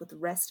relationship with the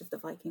rest of the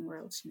Viking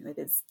world. You know, it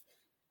is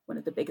one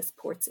of the biggest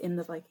ports in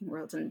the Viking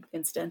world. And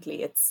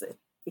incidentally, it's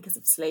because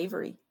of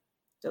slavery.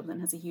 Dublin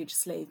has a huge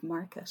slave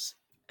market.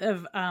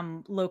 Of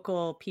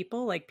local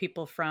people, like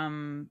people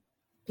from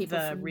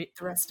the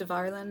rest of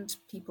Ireland,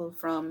 people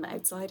from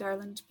outside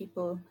Ireland,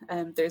 people.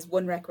 There's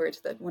one record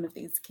that one of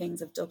these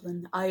kings of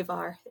Dublin,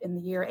 Ivar, in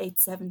the year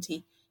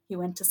 870, he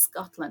went to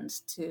Scotland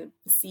to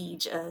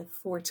besiege a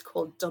fort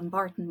called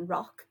Dumbarton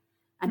Rock,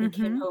 and he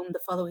came home the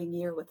following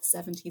year with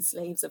 70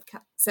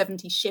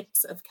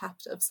 ships of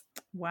captives.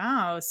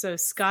 Wow! So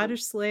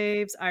Scottish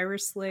slaves,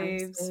 Irish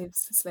slaves,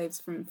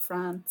 slaves from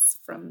France,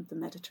 from the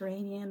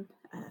Mediterranean,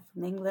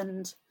 from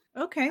England.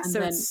 Okay, and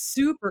so it's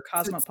super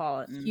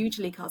cosmopolitan. So it's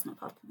hugely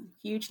cosmopolitan,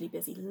 hugely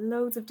busy.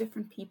 Loads of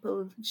different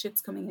people, ships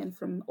coming in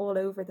from all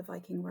over the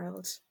Viking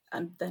world,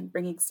 and then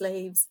bringing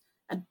slaves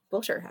and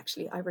butter.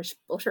 Actually, Irish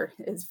butter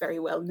is very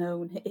well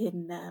known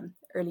in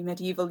early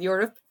medieval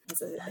Europe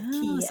as a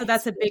key. So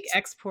that's a big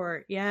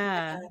export,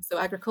 yeah. So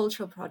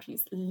agricultural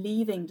produce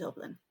leaving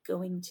Dublin,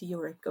 going to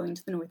Europe, going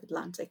to the North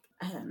Atlantic,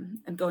 and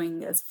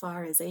going as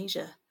far as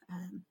Asia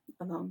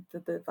along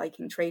the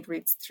Viking trade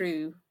routes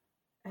through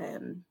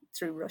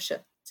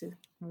Russia.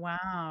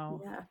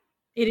 Wow. Yeah.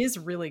 It is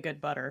really good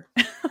butter.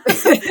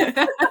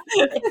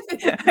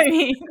 I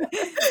mean,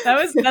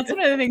 that's one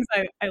of the things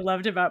I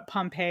loved about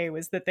Pompeii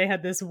was that they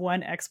had this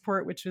one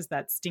export, which was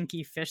that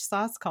stinky fish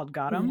sauce called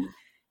garum. Yeah.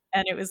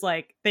 And it was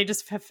like, they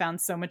just have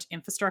found so much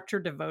infrastructure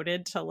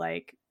devoted to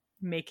like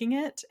making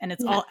it. And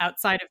it's all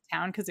outside of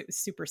town because it was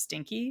super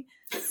stinky.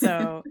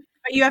 So,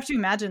 but you have to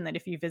imagine that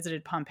if you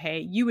visited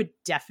Pompeii, you would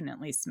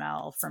definitely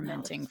smell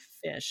fermenting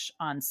fish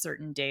on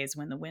certain days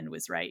when the wind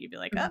was right. You'd be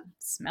like, oh,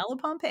 smell of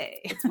Pompeii.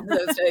 It's one of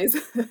those days.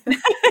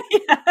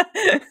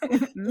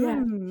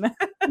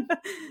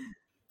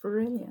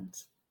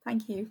 Brilliant.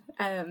 Thank you.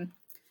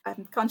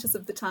 I'm conscious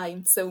of the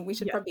time, so we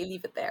should probably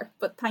leave it there.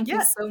 But thank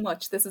you so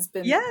much. This has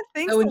been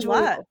thanks so a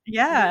enjoyable. lot.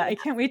 Yeah, I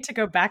can't wait to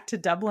go back to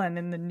Dublin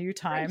in the new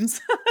times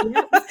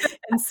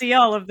and see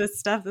all of this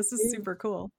stuff. This is super cool.